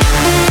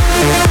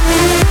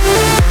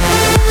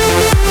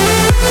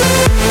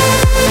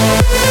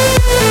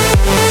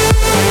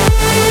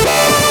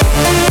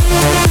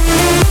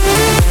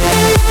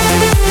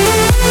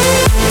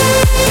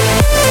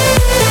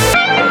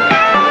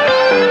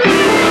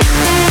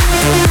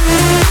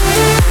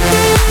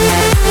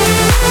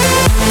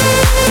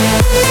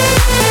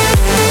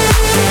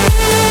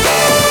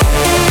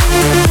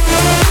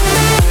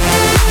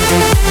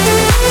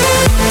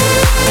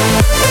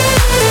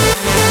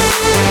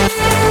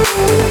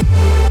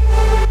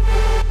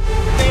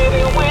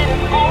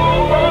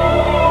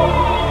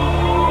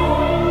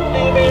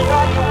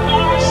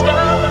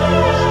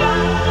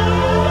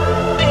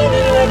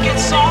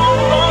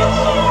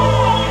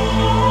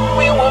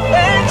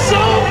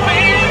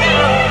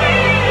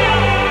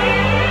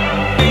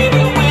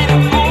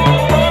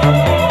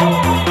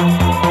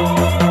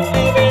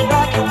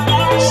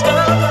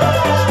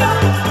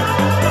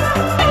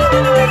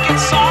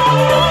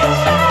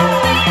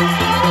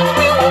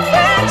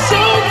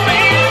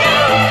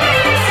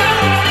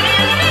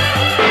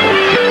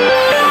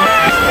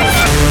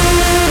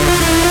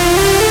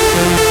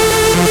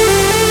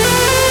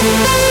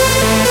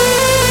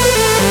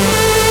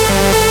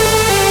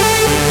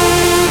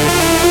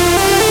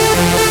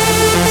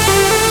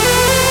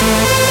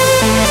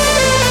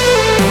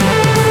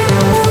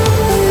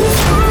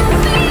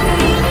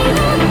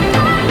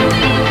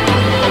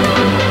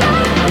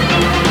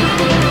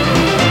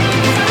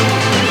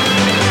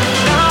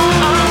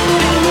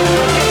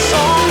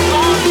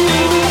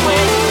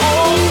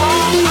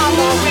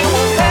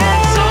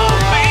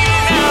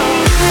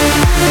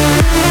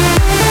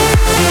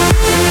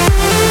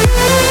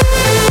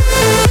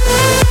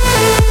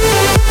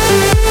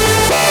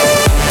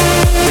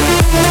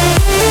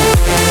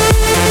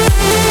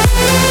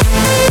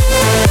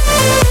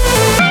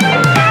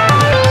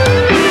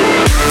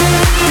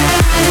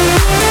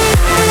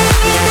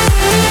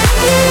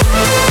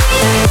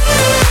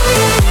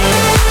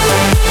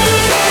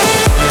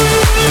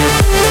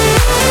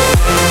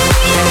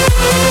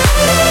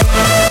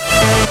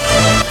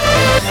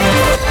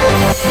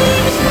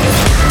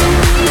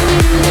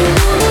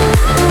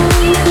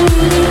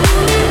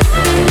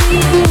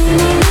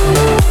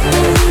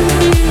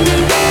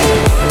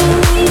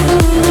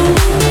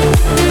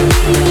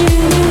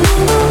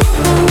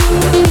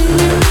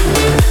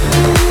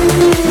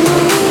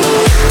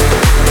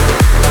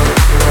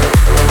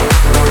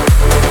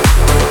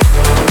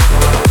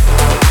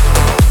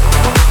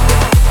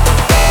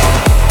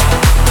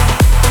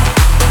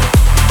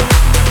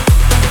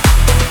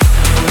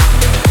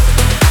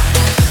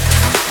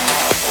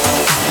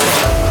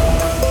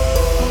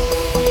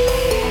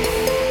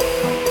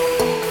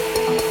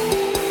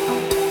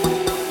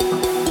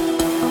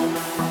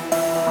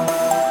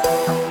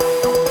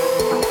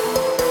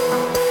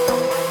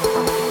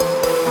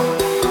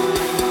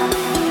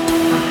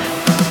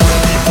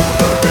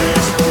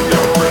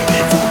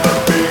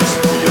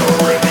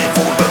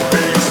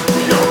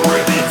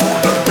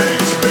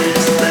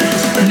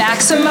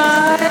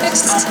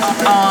 Maxximize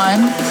On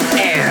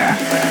Air.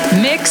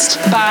 Mixed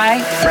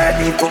by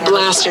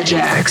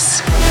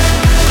Blasterjaxx.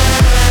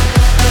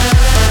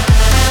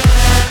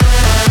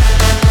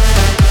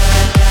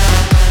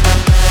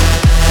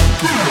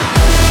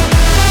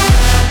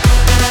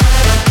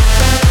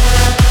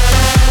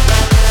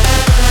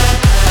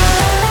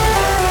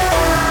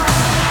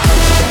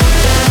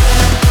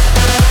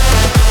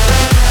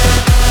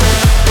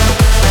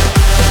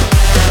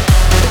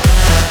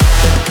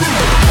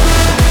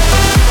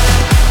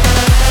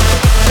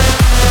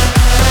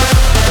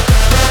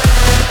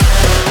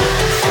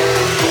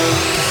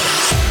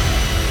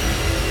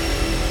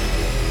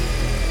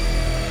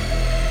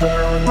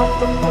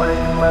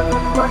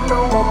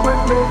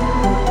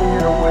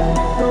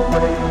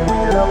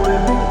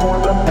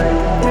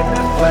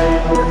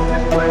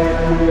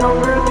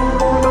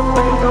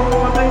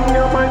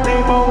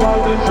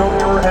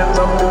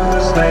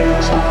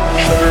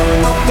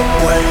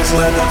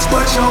 Let that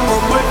splash all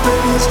over my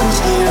face, 'cause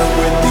here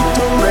when we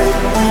parade,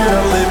 we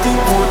are living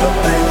for the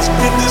bass.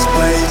 In this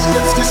place,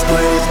 it's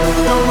displayed.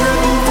 We are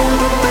ready for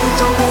the bass.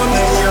 I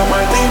wanna hear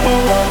my name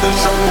around the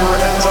show your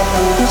hands up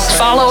for the stage.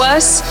 Follow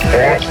us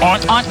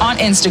on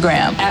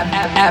Instagram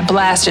at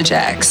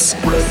Blasterjaxx.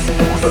 Ready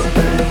for the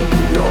bass.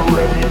 We are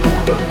ready for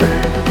the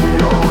bass. We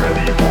are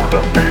ready for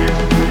the bass.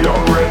 We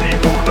are ready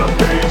for the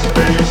bass.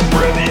 Bass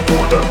ready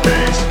for the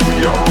bass. We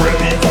are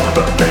ready for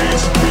the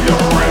bass. We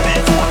are ready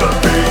for the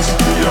bass.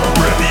 We are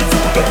ready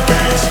for the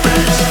bass.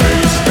 Bass,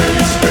 bass,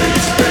 bass,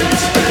 bass, bass,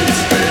 bass, bass,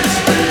 bass, bass,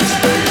 bass,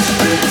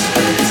 bass, bass,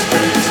 bass,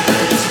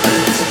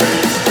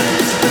 bass,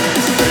 bass.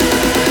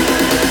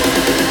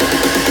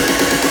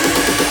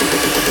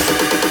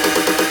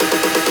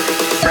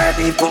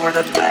 Ready for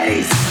the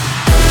bass.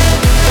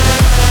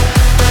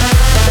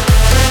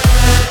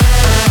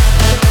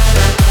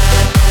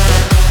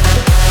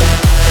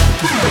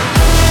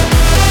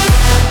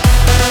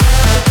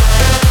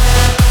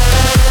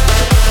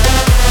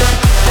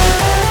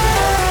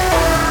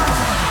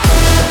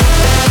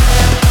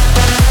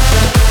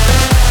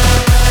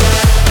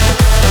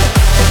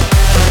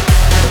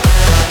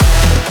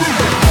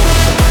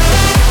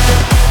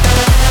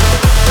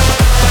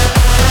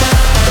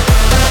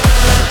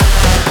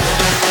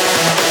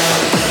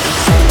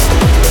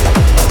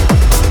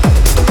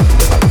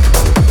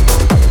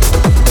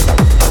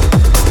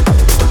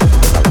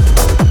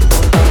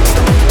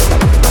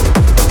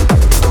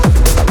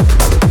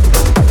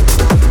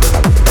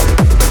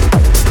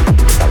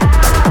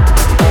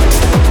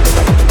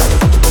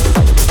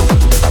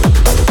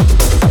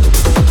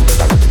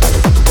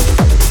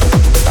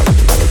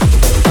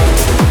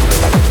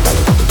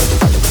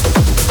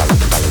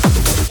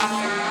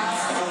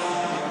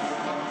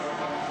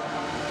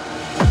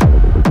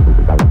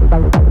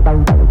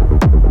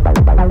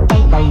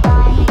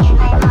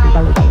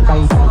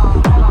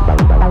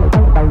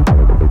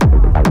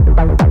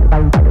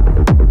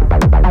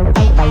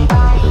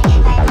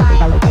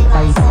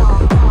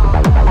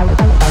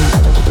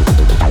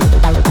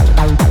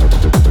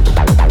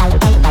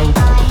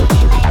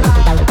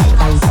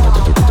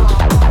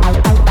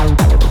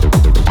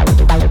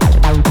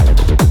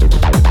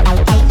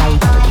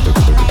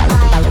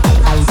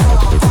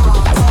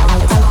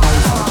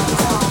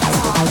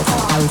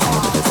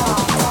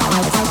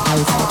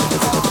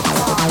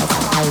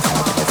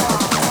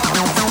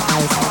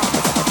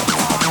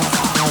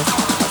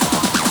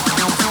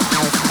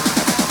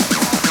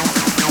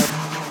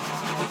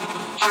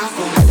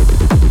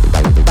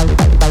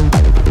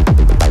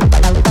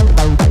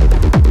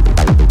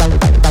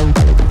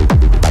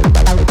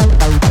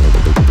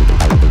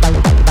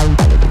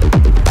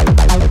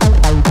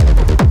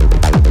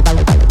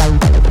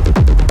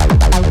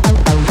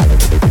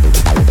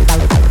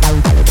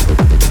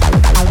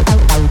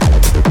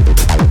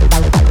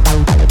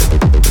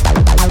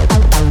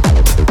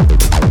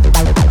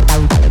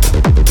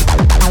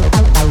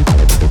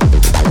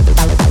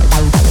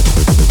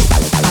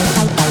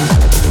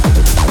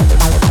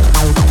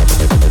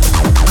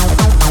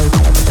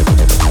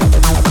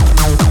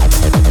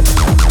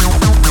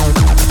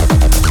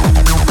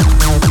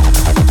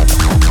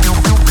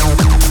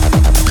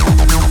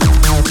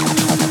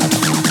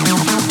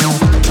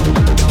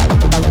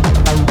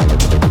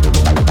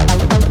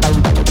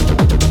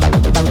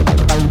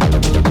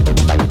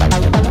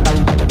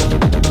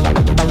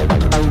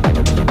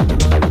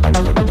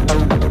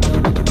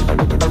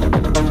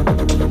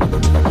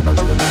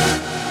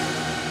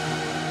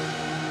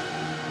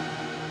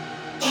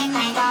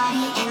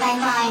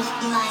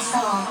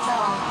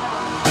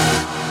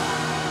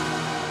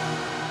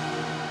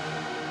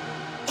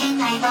 In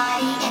my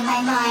body, in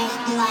my mind,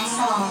 in my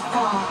soul.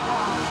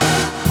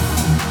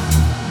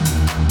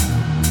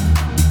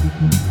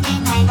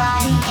 In my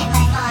body, in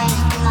my mind,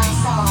 in my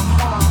soul.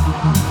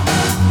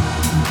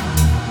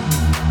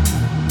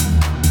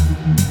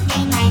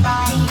 In my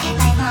body, in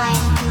my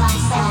mind, in my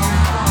soul.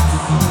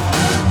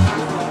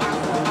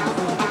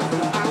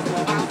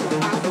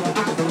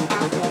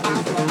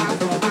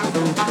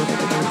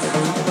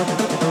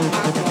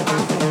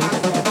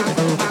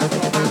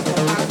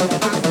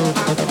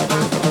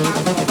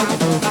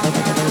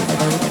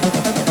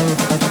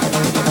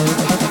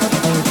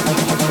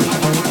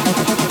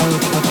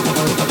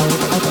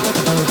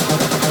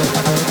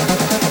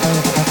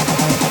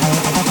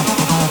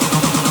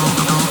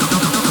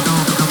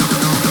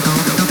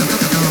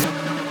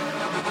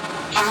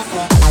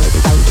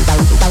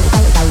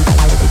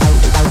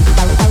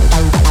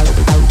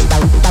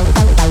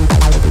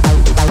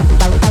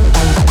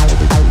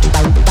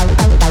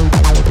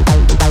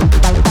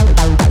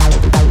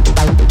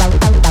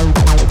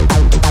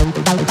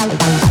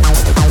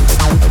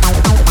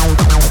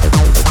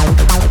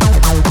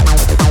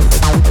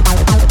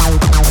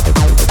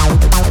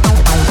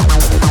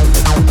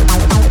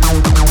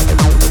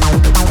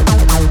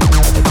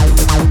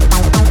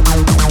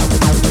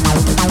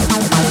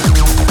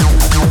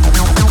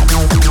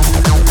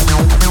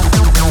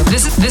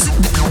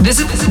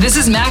 This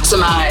is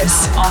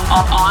Maxximize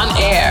on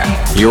Air.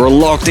 You're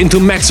locked into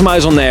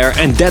Maxximize On Air,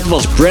 and that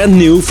was brand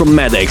new from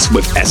Maddox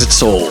with Acid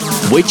Soul,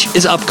 which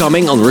is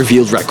upcoming on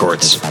Revealed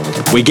Records.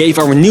 We gave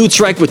our new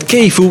track with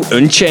Keifu,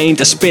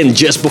 Unchained, a spin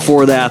just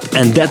before that,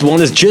 and that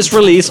one is just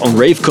released on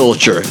Rave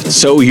Culture,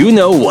 so you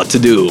know what to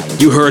do.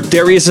 You heard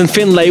Darius and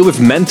Finlay with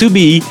Meant to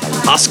Be,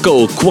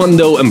 Asko,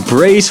 Quando, and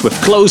Brace with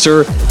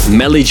Closer,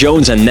 Melly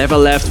Jones and Never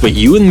Left with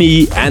You and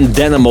Me, and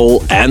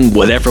Danimal and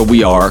Whatever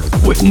We Are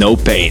with No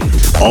Pain.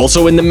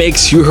 Also in the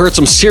mix, you heard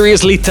some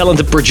seriously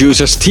talented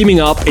producers teaming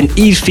up in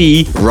Yves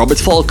V, Robert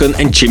Falcon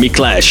and Jimmy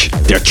Clash.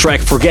 Their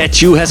track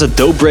Forget You has a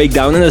dope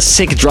breakdown and a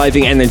sick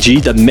driving energy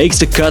that makes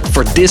the cut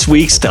for this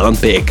week's talent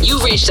pick. You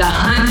reached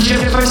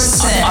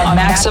 100% on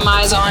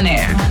Maxximize On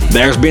Air.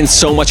 There's been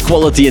so much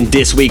quality in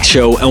this week's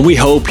show, and we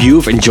hope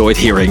you've enjoyed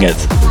hearing it.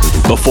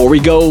 Before we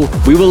go,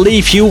 we will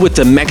leave you with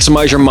the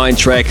Maxximize Your Mind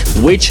track,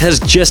 which has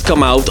just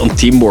come out on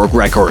Teamwork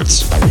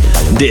Records.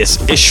 This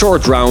is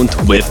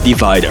ShortRound with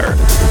Divider.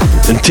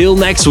 Until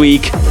next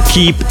week,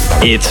 keep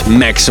it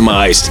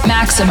maximized.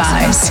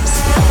 Maxximize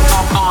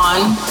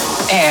on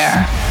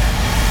Air.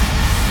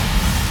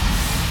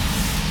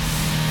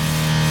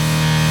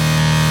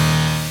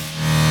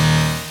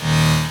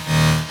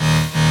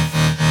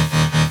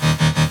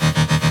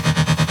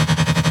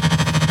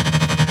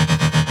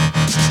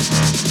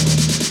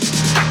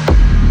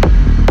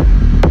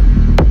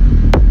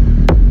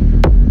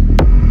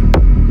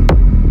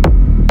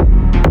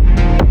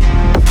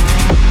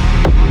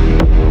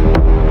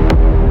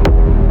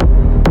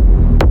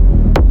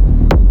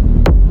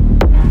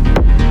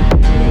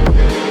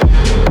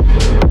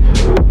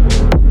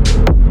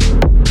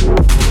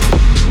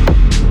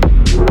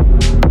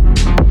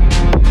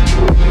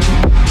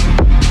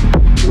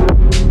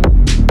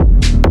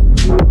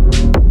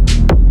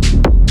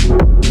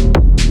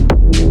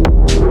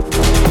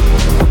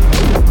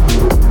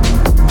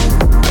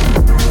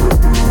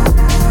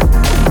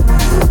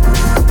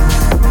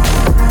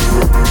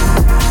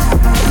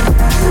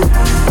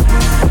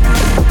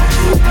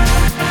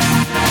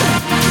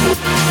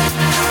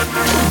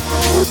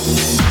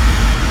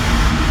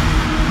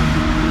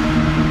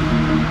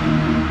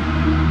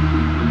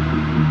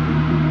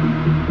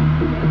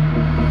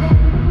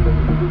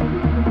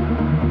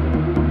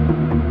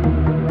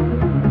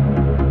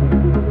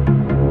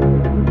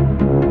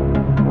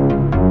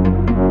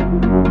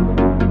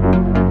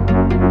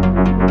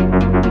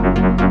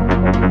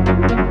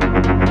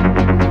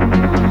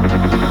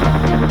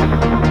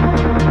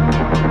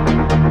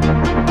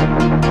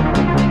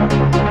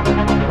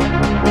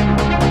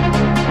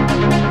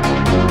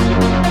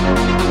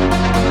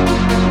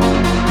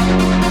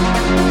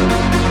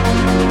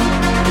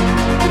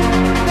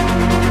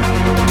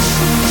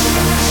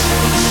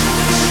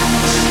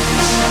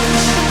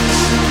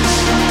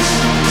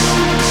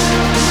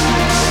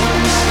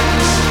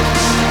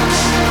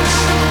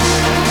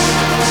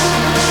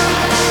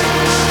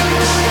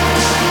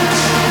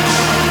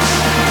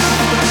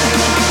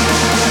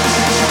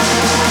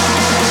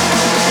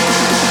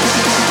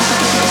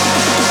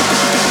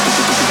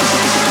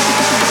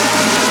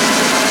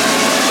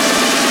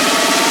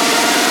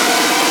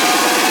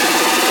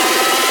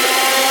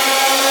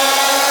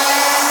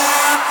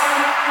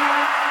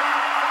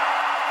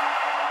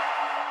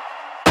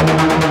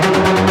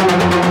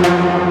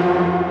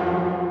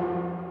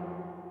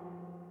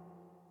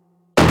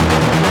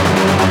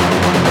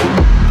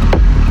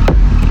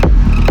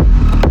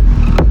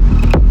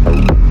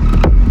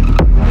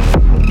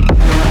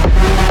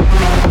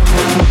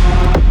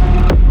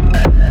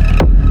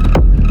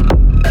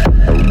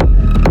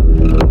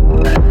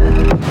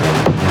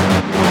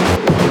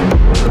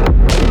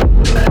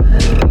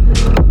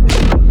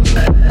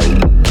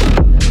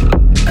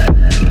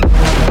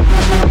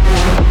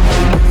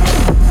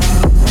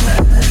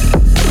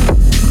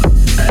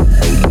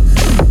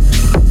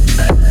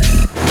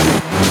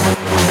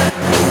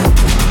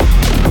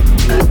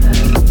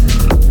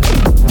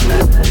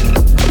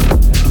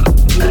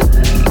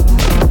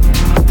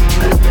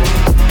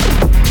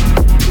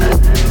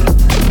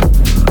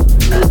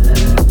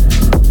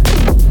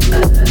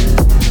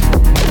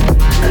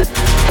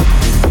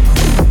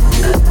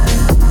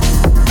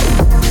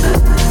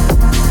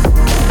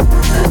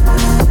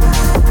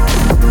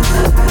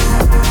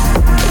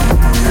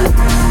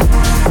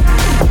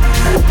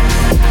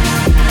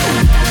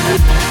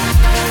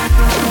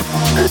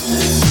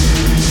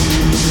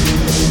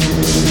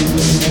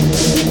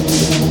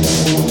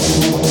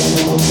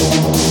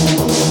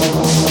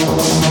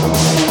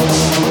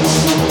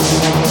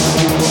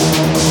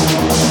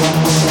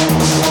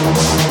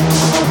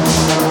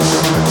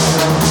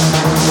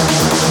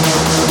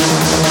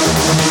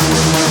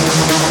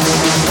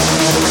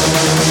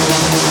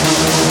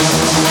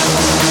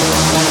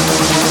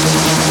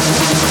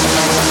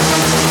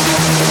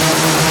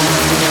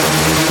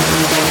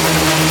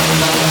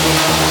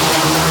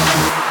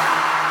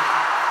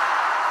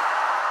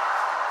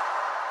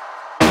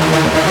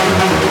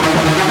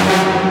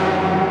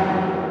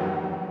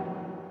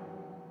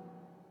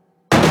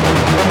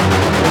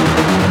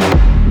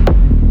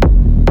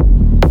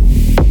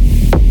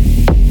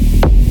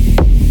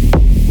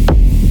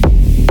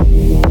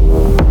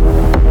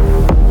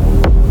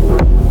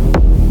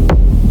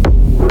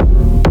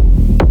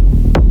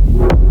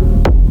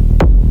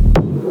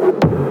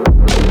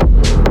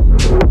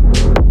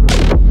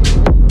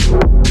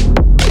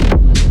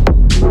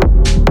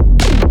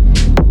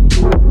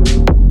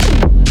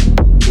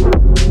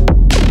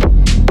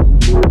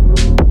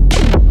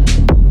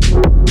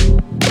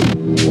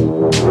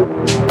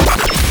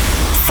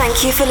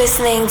 Thank you for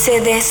listening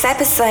to this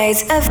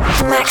episode of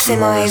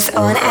Maxximize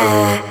On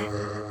Air.